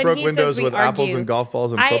 I broke windows with apples argue, and golf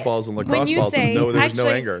balls and footballs and lacrosse balls, and there was no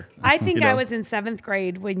anger. I think I was in 7th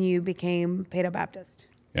grade when you became Paedo Baptist.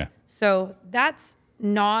 Yeah. So that's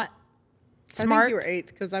not smart. I think you were 8th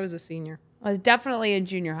because I was a senior. I was definitely in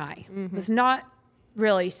junior high. I was not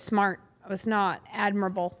really smart. I was not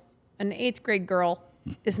admirable. An 8th grade girl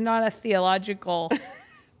is not a theological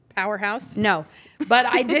powerhouse. No, but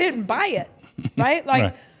I didn't buy it,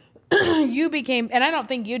 right? You became, and I don't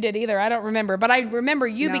think you did either. I don't remember, but I remember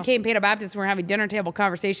you became Paedo Baptist. We're having dinner table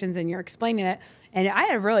conversations and you're explaining it. And I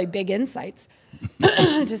had really big insights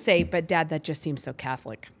to say, but Dad, that just seems so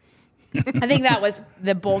Catholic. I think that was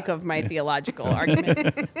the bulk of my theological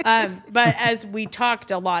argument. But as we talked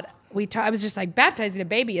a lot, I was just like, baptizing a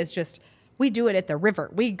baby is just, we do it at the river.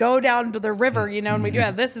 We go down to the river, and we do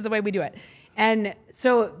it. This is the way we do it. And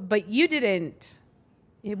so, but you didn't,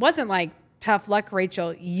 it wasn't like, tough luck,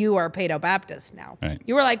 Rachel, you are Paedo Baptist now. Right.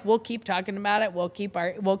 You were like, we'll keep talking about it. We'll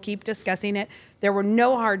keep discussing it. There were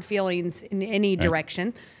no hard feelings in any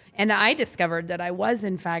direction. And I discovered that I was,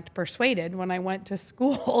 in fact, persuaded when I went to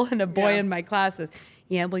school and a boy in my classes,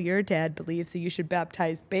 yeah, well, your dad believes that you should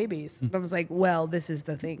baptize babies. And I was like, well, this is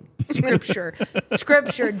the thing.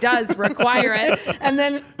 Scripture does require it. And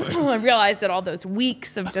then I realized that all those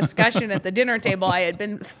weeks of discussion at the dinner table, I had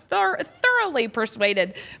been thoroughly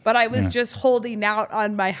persuaded, but I was just holding out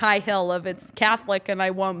on my high hill of it's Catholic and I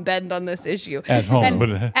won't bend on this issue. At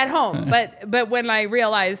home. At home. But when I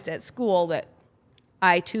realized at school that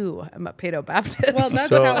I, too, am a Paedo Baptist. Well, that's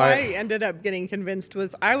how I ended up getting convinced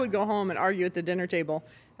was I would go home and argue at the dinner table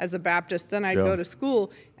as a Baptist. Then I'd go to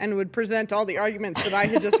school and would present all the arguments that I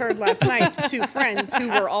had just heard last night to friends who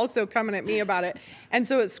were also coming at me about it. And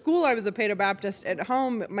so at school, I was a Paedo Baptist. At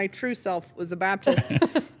home, my true self was a Baptist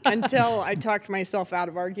until I talked myself out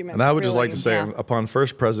of arguments. And I would just like to say, upon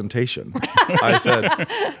first presentation, I said,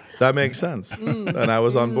 that makes sense. And I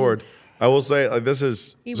was on board. I will say this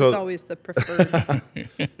is... He was always the preferred.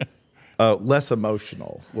 Less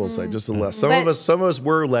emotional, we'll say, just a less. Some of us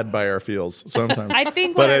were led by our feels sometimes. I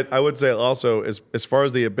think, but I would say also, as far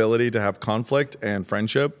as the ability to have conflict and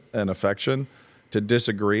friendship and affection, to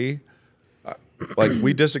disagree, like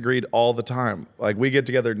we disagreed all the time. Like we get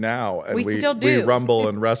together now and we still do. We rumble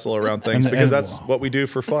and wrestle around things because that's what we do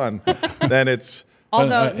for fun. Then it's.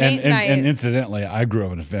 Although and incidentally, I grew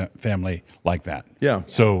up in a family like that. Yeah.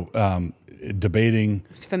 So debating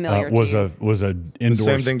was a indoor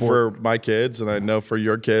same thing sport. for my kids, and I know for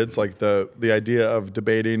your kids, like the idea of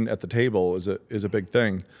debating at the table is a big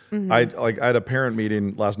thing. Mm-hmm. I had a parent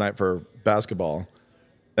meeting last night for basketball,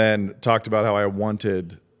 and talked about how I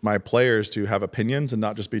wanted my players to have opinions and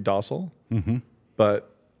not just be docile. Mm-hmm. But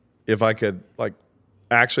if I could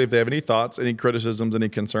actually, if they have any thoughts, any criticisms, any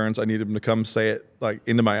concerns, I need them to come say it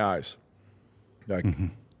into my eyes.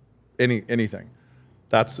 Anything.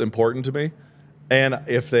 That's important to me. And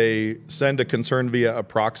if they send a concern via a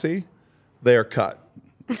proxy, they are cut.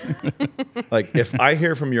 If I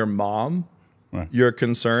hear from your mom, you're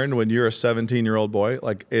concerned when you're a 17-year-old boy,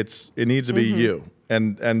 it needs to be you.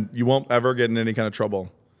 And you won't ever get in any kind of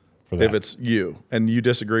trouble if it's you. And you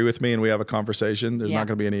disagree with me and we have a conversation, there's not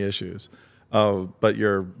going to be any issues. But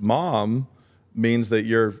your mom means that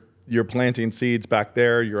you're planting seeds back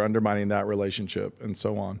there, you're undermining that relationship, and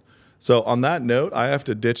so on. So on that note, I have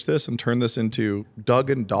to ditch this and turn this into Doug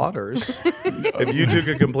and Daughters. If you two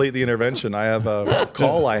could complete the intervention, I have a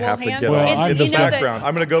call I have to get on in the background.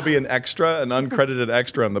 I'm going to go be an uncredited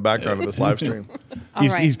extra in the background of this live stream.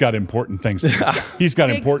 He's got important things. He's got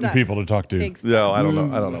important people to talk to. No, I don't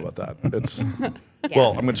know. I don't know about that. It's. Yes.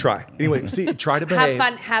 Well, I'm going to try. Anyway, try to behave.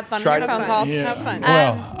 Have fun on your phone call. Yeah. Have fun.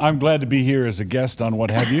 Well, I'm glad to be here as a guest on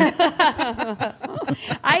What Have You.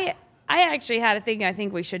 I actually had a thing I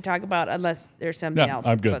think we should talk about, unless there's something else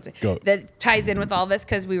I'm good. Go. that ties in with all this,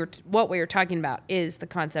 because what we were talking about is the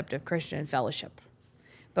concept of Christian fellowship,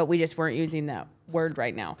 but we just weren't using that word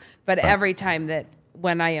right now. But every time that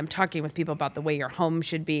when I am talking with people about the way your home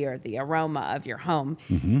should be or the aroma of your home,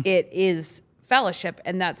 it is fellowship,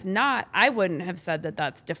 and that's not, I wouldn't have said that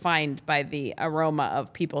that's defined by the aroma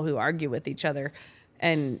of people who argue with each other,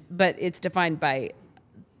 but it's defined by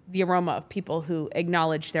the aroma of people who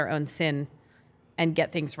acknowledge their own sin and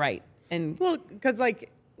get things right. And well, because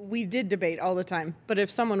we did debate all the time, but if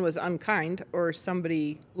someone was unkind or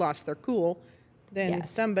somebody lost their cool, then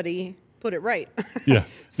somebody put it right. Yeah.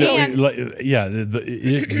 The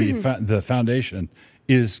foundation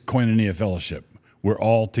is koinonia fellowship. We're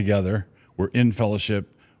all together. We're in fellowship.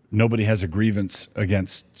 Nobody has a grievance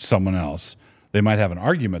against someone else. They might have an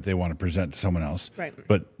argument they want to present to someone else, right?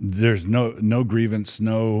 But there's no grievance,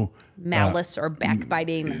 no malice or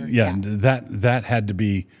backbiting. That had to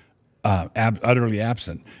be utterly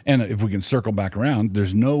absent. And if we can circle back around,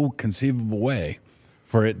 there's no conceivable way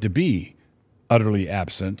for it to be utterly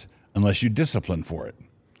absent unless you discipline for it.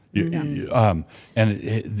 And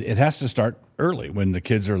it has to start early when the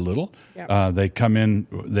kids are little. Yep. They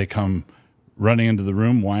come running into the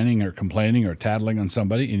room, whining or complaining or tattling on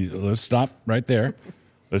somebody, and let's stop right there.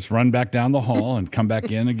 Let's run back down the hall and come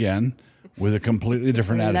back in again with a completely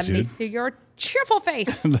different attitude. Let me see your cheerful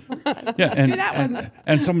face. Let's do that one.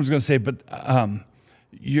 And someone's going to say, but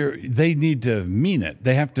they need to mean it.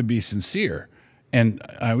 They have to be sincere. And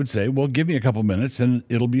I would say, well, give me a couple minutes and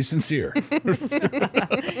it'll be sincere.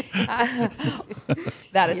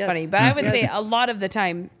 That is funny. But I would say a lot of the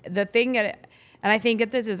time, the thing that, and I think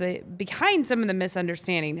that this is behind some of the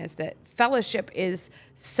misunderstanding, is that fellowship is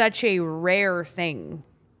such a rare thing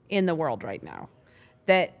in the world right now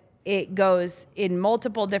that it goes in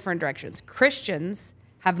multiple different directions. Christians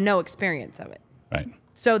have no experience of it. Right.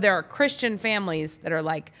 So there are Christian families that are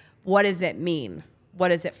like, what does it mean? What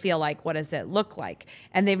does it feel like? What does it look like?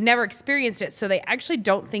 And they've never experienced it, so they actually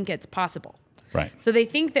don't think it's possible. Right. So they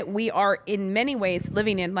think that we are in many ways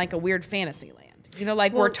living in like a weird fantasy land. You know,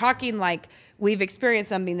 like we're talking like we've experienced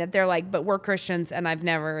something that they're like, but we're Christians and I've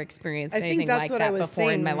never experienced anything like that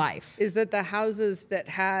before in my life. Is that the houses that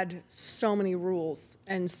had so many rules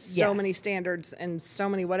and so many standards and so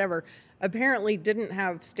many whatever apparently didn't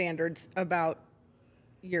have standards about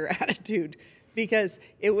your attitude, because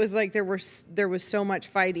it was like there was so much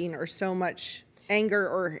fighting or so much anger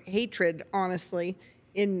or hatred, honestly,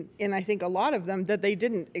 in I think a lot of them, that they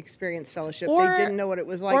didn't experience fellowship. They didn't know what it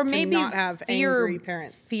was like to not have angry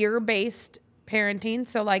parents. Fear-based parenting.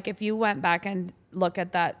 So like if you went back and look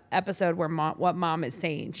at that episode where what mom is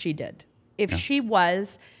saying she did. If she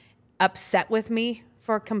was upset with me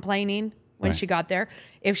for complaining when she got there,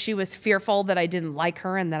 if she was fearful that I didn't like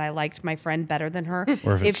her and that I liked my friend better than her,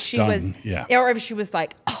 or if she was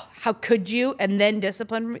like, oh, how could you, and then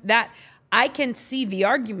discipline me, that I can see the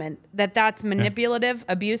argument that that's manipulative,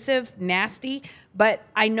 abusive, nasty, but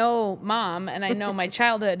I know mom and I know my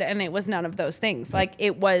childhood, and it was none of those things. Like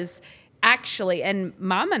it was actually, and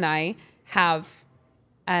mom and I have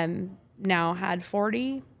now had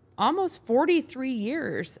almost 43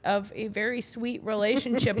 years of a very sweet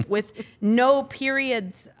relationship with no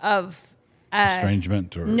periods of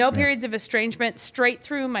estrangement or periods of estrangement. Straight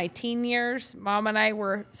through my teen years, mom and I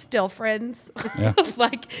were still friends.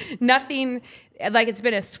 Like nothing, like it's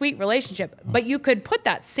been a sweet relationship. But you could put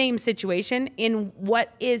that same situation in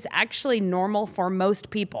what is actually normal for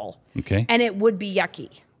most people. Okay. And it would be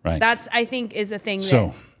yucky. Right. That's, I think, is a thing.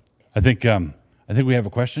 So I think we have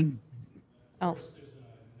a question. Oh.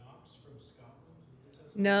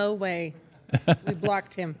 No way. We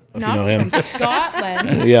blocked him. If you know him. From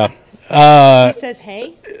Scotland. Yeah. He says,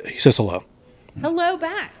 hey. He says hello. Hello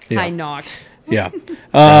back. Yeah. Hi, Knox. Yeah.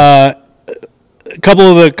 A couple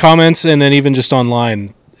of the comments, and then even just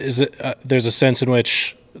online, there's a sense in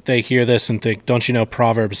which they hear this and think, don't you know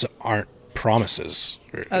Proverbs aren't promises?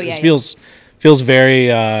 Oh, yeah. This feels very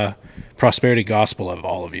prosperity gospel of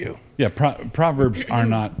all of you. Yeah, Proverbs are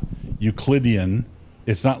not Euclidean.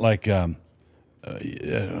 It's not like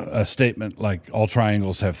a statement like all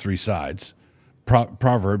triangles have three sides.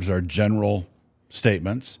 Proverbs are general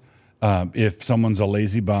statements. If someone's a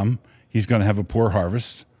lazy bum, he's going to have a poor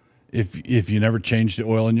harvest. If you never change the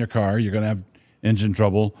oil in your car, you're going to have engine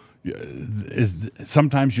trouble.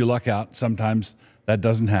 Sometimes you luck out. Sometimes that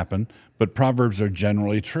doesn't happen. But Proverbs are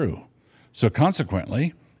generally true. So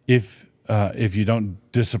consequently, if you don't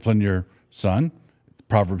discipline your son,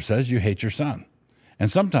 Proverbs says you hate your son.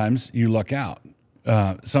 And sometimes you luck out.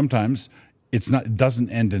 Sometimes it doesn't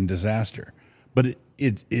end in disaster. But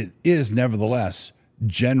it is nevertheless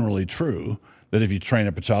generally true that if you train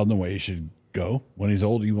up a child in the way he should go, when he's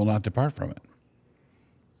old, he will not depart from it.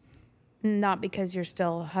 Not because you're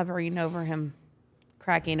still hovering over him,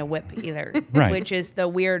 cracking a whip either. Right. Which is the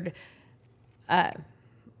weird.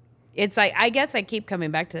 It's like, I guess I keep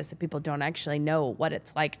coming back to this, that people don't actually know what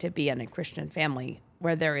it's like to be in a Christian family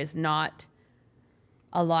where there is not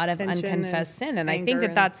a lot of unconfessed sin. And I think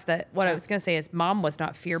that's what I was going to say is mom was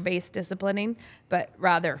not fear-based disciplining, but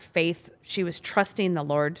rather faith. She was trusting the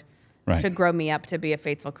Lord to grow me up to be a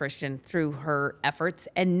faithful Christian through her efforts.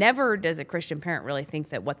 And never does a Christian parent really think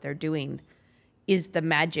that what they're doing is the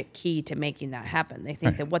magic key to making that happen. They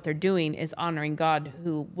think that what they're doing is honoring God,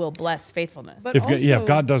 who will bless faithfulness. But if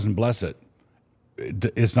God doesn't bless it,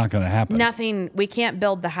 it's not going to happen. Nothing. We can't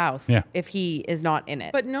build the house if he is not in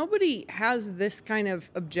it. But nobody has this kind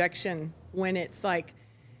of objection when it's like,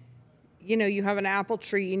 you know, you have an apple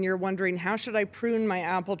tree and you're wondering, how should I prune my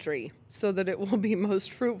apple tree so that it will be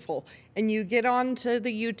most fruitful? And you get onto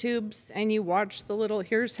the YouTubes and you watch the little,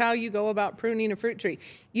 here's how you go about pruning a fruit tree.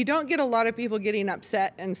 You don't get a lot of people getting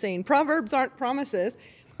upset and saying, Proverbs aren't promises.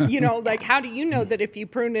 You know, like, how do you know that if you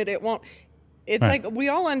prune it, it won't? It's like, we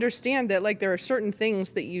all understand that, like, there are certain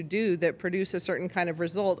things that you do that produce a certain kind of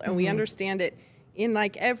result, and we understand it in,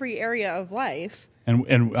 like, every area of life.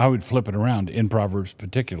 And I would flip it around in Proverbs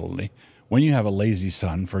particularly. When you have a lazy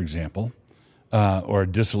son, for example, or a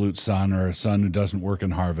dissolute son, or a son who doesn't work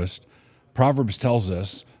in harvest, Proverbs tells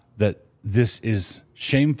us that this is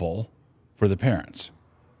shameful for the parents,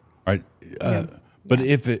 right? But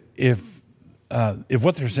if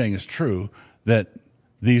what they're saying is true, that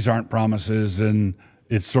these aren't promises and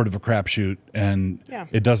it's sort of a crapshoot, and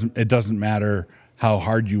it doesn't matter how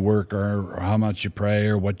hard you work or how much you pray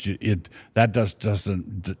or that just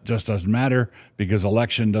doesn't matter, because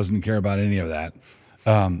election doesn't care about any of that.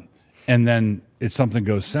 And then if something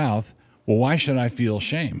goes south, well, why should I feel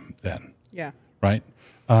shame then? Yeah. Right.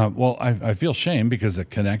 Well, I feel shame because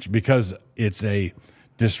because it's a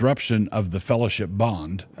disruption of the fellowship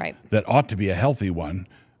bond that ought to be a healthy one.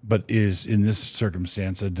 but is in this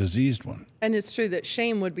circumstance a diseased one. And it's true that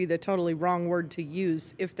shame would be the totally wrong word to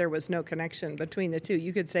use if there was no connection between the two.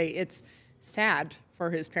 You could say it's sad for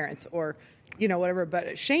his parents or, whatever.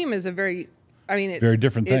 But shame is a very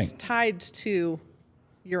different thing. It's tied to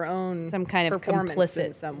your own some kind of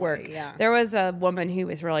complicit work. Yeah. There was a woman who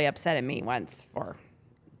was really upset at me once for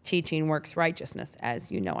teaching works righteousness,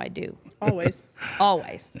 as you know I do. Always.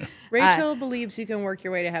 Always. Rachel believes you can work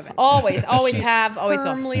your way to heaven. Always She's have, always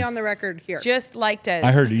firmly will. on the record here. Just like to...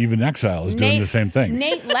 I heard even Exile is doing the same thing.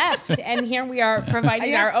 Nate left, and here we are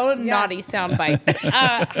providing our own naughty sound bites.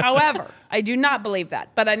 However, I do not believe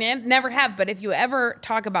that, but I never have. But if you ever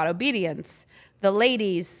talk about obedience, the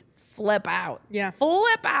ladies flip out. Yeah.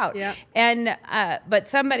 Flip out. Yeah. And, but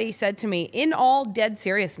somebody said to me, in all dead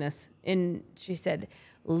seriousness, she said,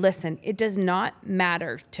 listen, it does not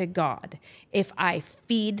matter to God if I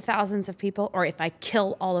feed thousands of people or if I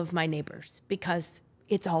kill all of my neighbors, because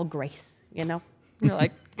it's all grace, And you're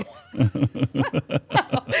like,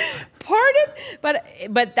 pardon?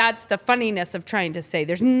 But that's the funniness of trying to say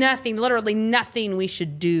there's nothing, literally nothing we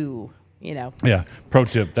should do, Yeah. Pro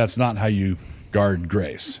tip, that's not how you guard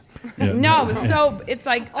grace. Yeah. No, so it's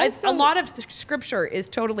like Also- a lot of scripture is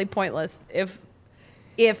totally pointless if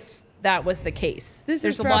that was the case. This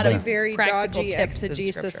There's is a lot probably of very practical dodgy tips in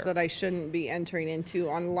exegesis Scripture. that I shouldn't be entering into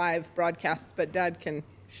on live broadcasts, but Dad can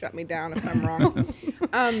shut me down if I'm wrong.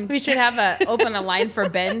 We should have open a line for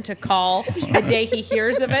Ben to call the day he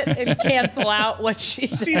hears of it and cancel out what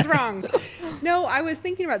she's wrong. No, I was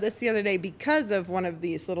thinking about this the other day because of one of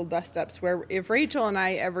these little dust-ups where if Rachel and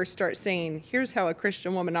I ever start saying, here's how a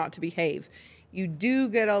Christian woman ought to behave, you do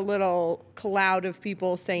get a little cloud of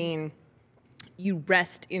people saying, you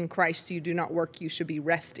rest in Christ, you do not work, you should be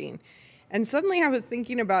resting. And suddenly I was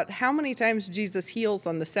thinking about how many times Jesus heals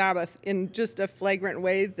on the Sabbath in just a flagrant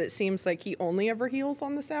way that seems like he only ever heals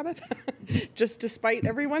on the Sabbath, just despite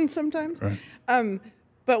everyone sometimes. Right.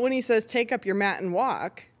 But when he says, take up your mat and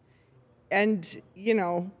walk, and,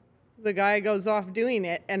 the guy goes off doing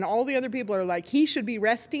it, and all the other people are like, he should be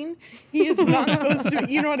resting. He is not supposed to,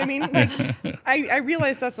 you know what I mean? Like, I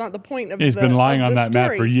realize that's not the point of He's been lying on that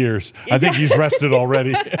mat for years. I think he's rested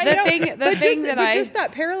already. Just that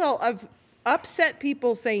parallel of upset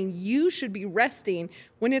people saying you should be resting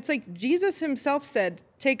when it's like Jesus himself said,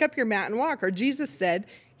 take up your mat and walk, or Jesus said,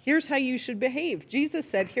 here's how you should behave. Jesus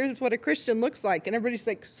said, here's what a Christian looks like. And everybody's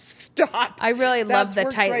like, stop. I really love the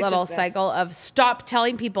works tight little righteousness. cycle of stop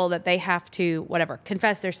telling people that they have to,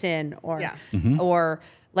 confess their sin or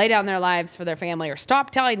lay down their lives for their family, or stop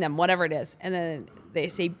telling them whatever it is. And then they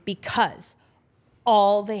say, because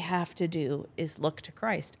all they have to do is look to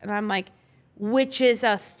Christ. And I'm like, which is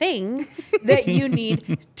a thing that you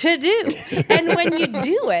need to do. And when you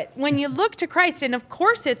do it, when you look to Christ, and of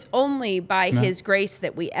course it's only by his grace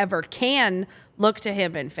that we ever can look to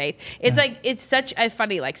him in faith. It's like, it's such a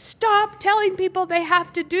funny, stop telling people they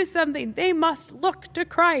have to do something. They must look to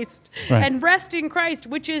Christ and rest in Christ,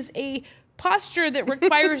 which is a posture that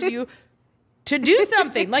requires you to do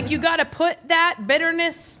something. Like, you got to put that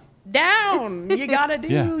bitterness down. You got to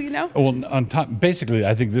do, Well, on top, basically,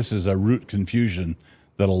 I think this is a root confusion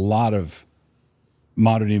that a lot of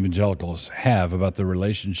modern evangelicals have about the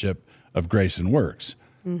relationship of grace and works.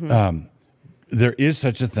 Mm-hmm. There is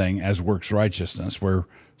such a thing as works righteousness, where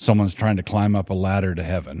someone's trying to climb up a ladder to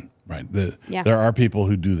heaven, right? There are people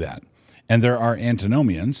who do that. And there are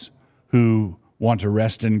antinomians who want to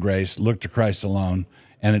rest in grace, look to Christ alone,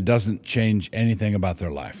 and it doesn't change anything about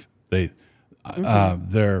their life. They're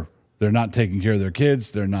not taking care of their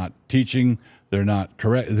kids. They're not teaching. They're not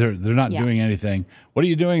correct. They're not doing anything. What are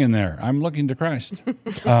you doing in there? I'm looking to Christ.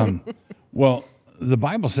 Well, the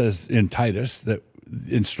Bible says in Titus that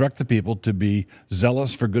instruct the people to be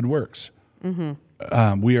zealous for good works.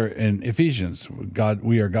 Mm-hmm. We are in Ephesians.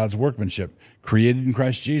 We are God's workmanship, created in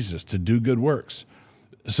Christ Jesus to do good works.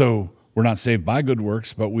 So we're not saved by good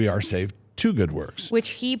works, but we are saved to good works, which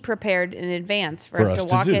he prepared in advance for us to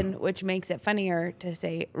walk in, which makes it funnier to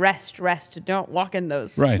say rest, don't walk in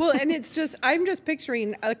those. Right. Well, and I'm just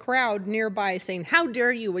picturing a crowd nearby saying, how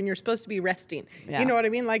dare you, when you're supposed to be resting. You know what I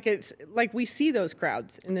mean? Like, it's like we see those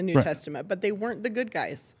crowds in the New Testament, but they weren't the good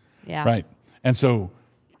guys. Yeah. Right. And so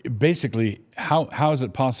basically, how is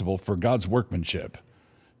it possible for God's workmanship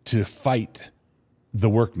to fight the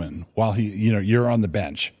workman while you're on the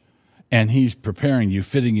bench? And he's preparing you,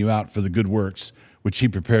 fitting you out for the good works, which he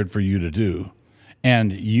prepared for you to do.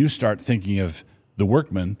 And you start thinking of the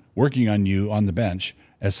workman working on you on the bench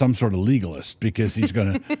as some sort of legalist, because he's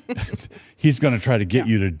going to try to get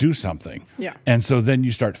you to do something. Yeah. And so then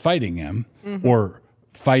you start fighting him, or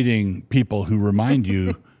fighting people who remind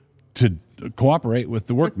you to cooperate with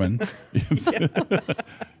the workman. It's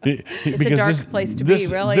a dark place to be,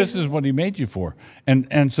 really. This is what he made you for.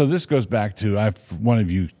 And so this goes back to, one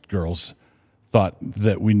of you girls thought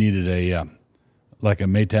that we needed a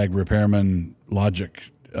Maytag repairman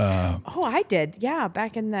logic. I did. Yeah,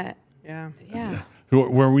 back in the... Yeah. Yeah.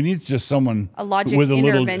 Where we need just someone... A logic with a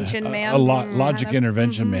intervention little, man. Logic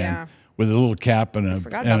intervention man with a little cap and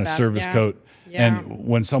a service coat. Yeah. And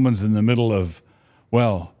when someone's in the middle of,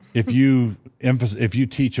 well, if you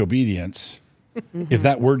teach obedience, if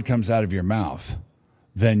that word comes out of your mouth,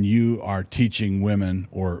 then you are teaching women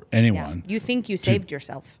or anyone. You think you saved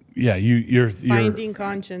yourself. Yeah, you're Binding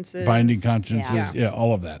consciences. Yeah,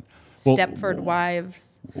 all of that. Well, Stepford wives.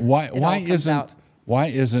 Why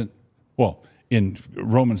isn't well, in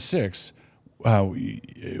Romans 6,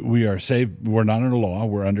 we are saved, we're not under law,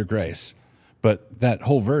 we're under grace. But that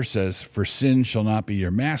whole verse says, for sin shall not be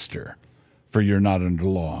your master, for you're not under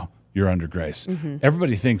law, you're under grace.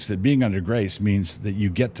 Everybody thinks that being under grace means that you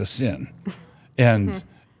get to sin. And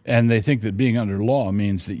they think that being under law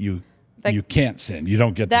means that you can't sin. You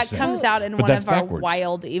don't get to sin. That comes out in But one that's of our backwards.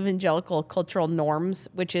 wild evangelical cultural norms,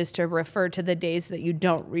 which is to refer to the days that you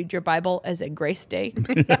don't read your Bible as a grace day.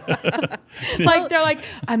 Like they're like,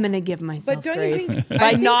 I'm going to give myself But don't grace you think, by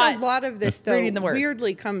I think not a lot of this, though, reading the word.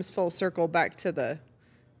 weirdly comes full circle back to the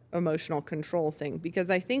emotional control thing. Because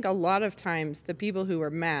I think a lot of times the people who are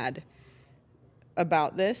mad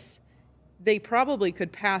about this, they probably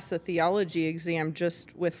could pass a theology exam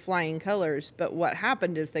just with flying colors, but what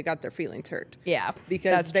happened is they got their feelings hurt. Yeah,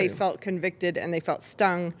 Because that's they true. felt convicted and they felt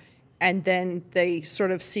stung, and then they sort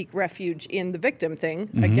of seek refuge in the victim thing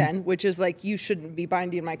again, which is like, you shouldn't be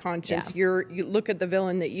binding my conscience. Yeah. You look at the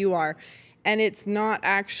villain that you are. And it's not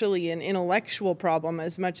actually an intellectual problem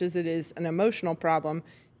as much as it is an emotional problem,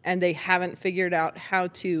 and they haven't figured out how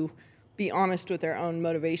to be honest with their own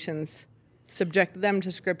motivations, subject them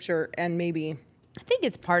to scripture, and maybe I think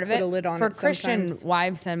it's part of put it. a lid on For it Christian sometimes.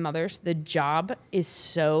 wives and mothers, the job is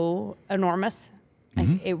so enormous.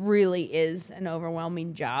 Like, it really is an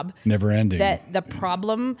overwhelming job. Never ending. That the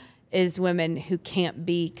problem is women who can't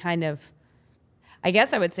be kind of, I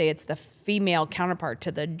guess I would say it's the female counterpart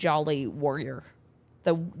to the jolly warrior.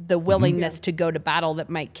 The willingness to go to battle that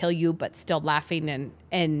might kill you, but still laughing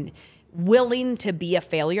and willing to be a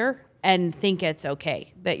failure and think it's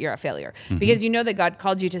okay that you're a failure. Because you know that God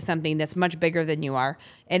called you to something that's much bigger than you are.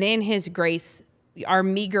 And in his grace, our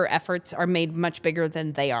meager efforts are made much bigger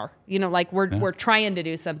than they are. You know, like we're trying to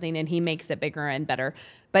do something and he makes it bigger and better.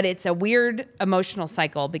 But it's a weird emotional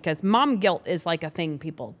cycle because mom guilt is like a thing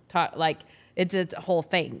people talk, like it's a whole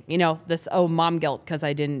thing, you know, this, mom guilt because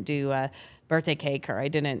I didn't do a birthday cake or I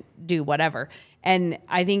didn't do whatever. And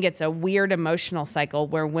I think it's a weird emotional cycle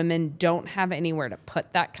where women don't have anywhere to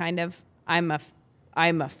put that kind of, I'm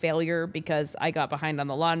a failure because I got behind on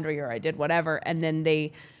the laundry or I did whatever. And then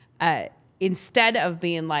they, instead of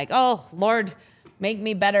being like, oh Lord, make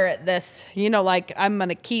me better at this, you know, like I'm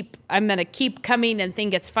gonna keep coming and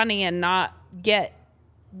think it's funny and not get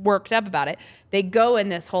worked up about it. They go in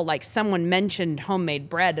this whole, like, someone mentioned homemade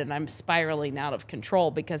bread and I'm spiraling out of control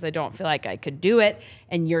because I don't feel like I could do it.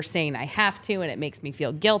 And you're saying I have to, and it makes me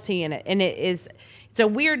feel guilty. It's a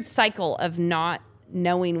weird cycle of not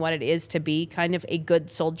knowing what it is to be kind of a good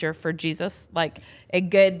soldier for Jesus, like a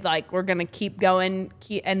good, like, we're going to keep going,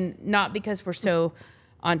 and not because we're so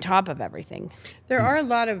on top of everything. There are a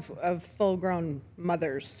lot of full-grown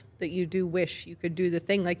mothers that you do wish you could do the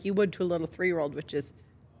thing like you would to a little 3-year-old, which is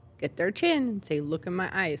get their chin and say, look in my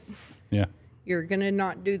eyes. Yeah. You're going to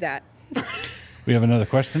not do that. We have another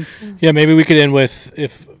question? Yeah, maybe we could end with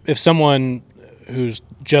if someone who's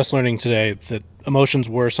just learning today that emotions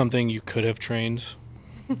were something you could have trained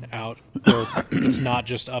out, or it's not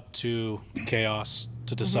just up to chaos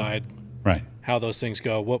to decide Right. how those things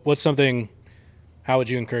go. What's something, how would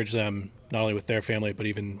you encourage them, not only with their family, but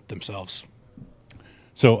even themselves?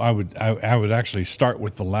 So I would actually start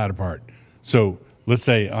with the latter part. So let's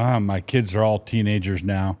say my kids are all teenagers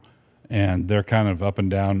now, and they're kind of up and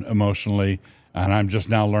down emotionally, and I'm just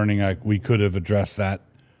now learning we could have addressed that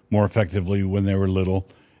more effectively when they were little.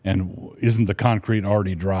 And isn't the concrete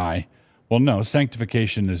already dry? Well, no.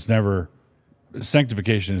 Sanctification is never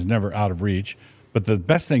out of reach. But the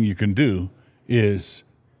best thing you can do is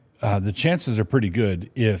the chances are pretty good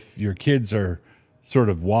if your kids are sort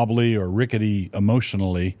of wobbly or rickety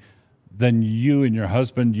emotionally, then you and your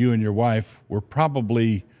husband, you and your wife were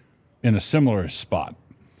probably in a similar spot.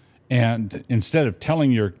 And instead of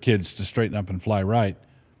telling your kids to straighten up and fly right,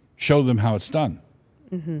 show them how it's done.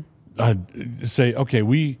 Say, okay,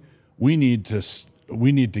 we need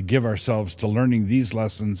to give ourselves to learning these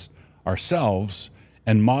lessons ourselves,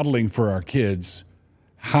 and modeling for our kids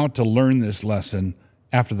how to learn this lesson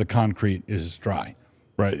after the concrete is dry,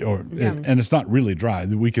 right? And it's not really dry.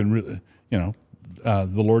 We can really,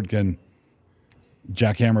 the Lord can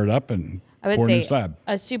jackhammer it up and pour a new slab.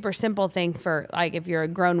 A super simple thing for, like, if you're a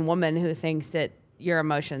grown woman who thinks that your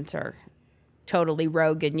emotions are totally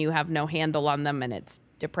rogue and you have no handle on them and it's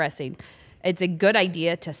depressing, it's a good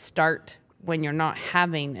idea to start when you're not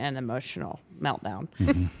having an emotional meltdown.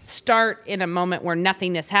 Start in a moment where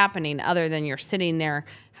nothing is happening other than you're sitting there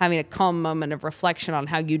having a calm moment of reflection on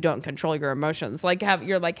how you don't control your emotions.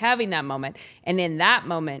 You're having that moment. And in that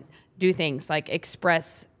moment, do things like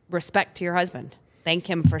express respect to your husband. Thank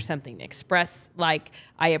him for something. Express,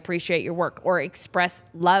 I appreciate your work, or express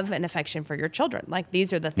love and affection for your children.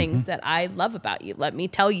 These are the things that I love about you. Let me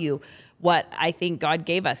tell you what I think God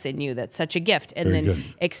gave us in you. That's such a gift. And Very then good.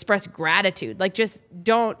 express gratitude. Just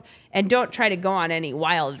don't try to go on any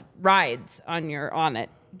wild rides on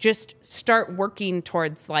it. Just start working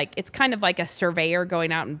towards, it's kind of like a surveyor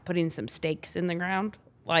going out and putting some stakes in the ground.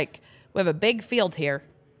 We have a big field here,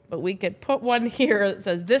 but we could put one here that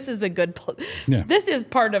says this is a good this is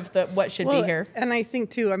part of what should be here. And I think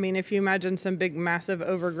too, if you imagine some big, massive,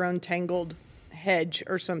 overgrown, tangled hedge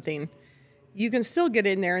or something, you can still get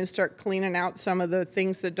in there and start cleaning out some of the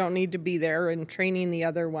things that don't need to be there and training the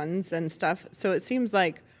other ones and stuff. So it seems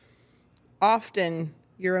like often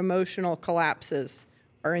your emotional collapses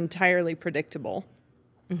are entirely predictable.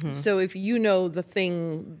 So if you know the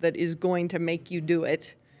thing that is going to make you do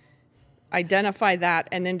it, identify that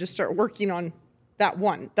and then just start working on that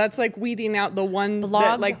one. That's like weeding out the one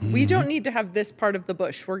that we don't need to have this part of the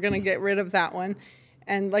bush. We're going to get rid of that one.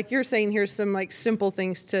 And like you're saying, here's some simple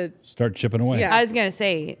things to start chipping away. Yeah. I was going to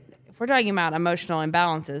say, if we're talking about emotional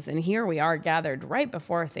imbalances, and here we are gathered right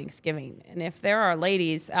before Thanksgiving, and if there are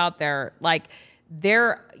ladies out there,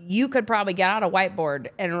 you could probably get out a whiteboard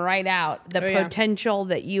and write out the potential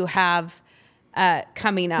that you have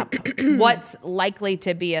coming up, what's likely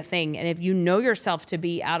to be a thing. And if you know yourself to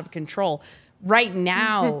be out of control, right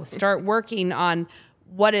now, start working on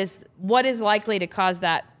what is likely to cause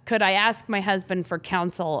that. Could I ask my husband for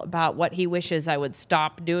counsel about what he wishes I would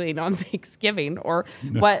stop doing on Thanksgiving, or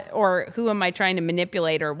who am I trying to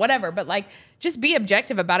manipulate, or whatever? But just be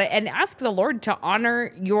objective about it and ask the Lord to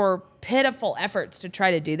honor your pitiful efforts to try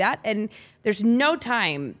to do that. And there's no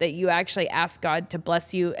time that you actually ask God to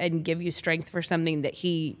bless you and give you strength for something that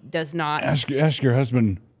he does not. Ask your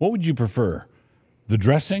husband, what would you prefer, the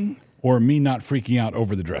dressing or me not freaking out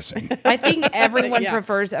over the dressing? I think everyone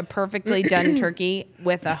prefers a perfectly done turkey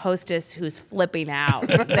with a hostess who's flipping out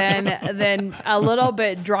than a little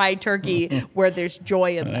bit dry turkey where there's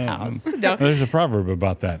joy in the house. No. There's a proverb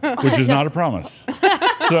about that, which is not a promise.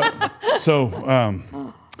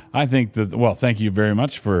 So I think that, thank you very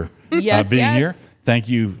much for being here. Thank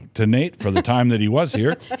you to Nate for the time that he was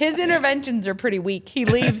here. His interventions are pretty weak. He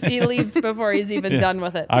leaves before he's even done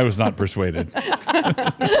with it. I was not persuaded.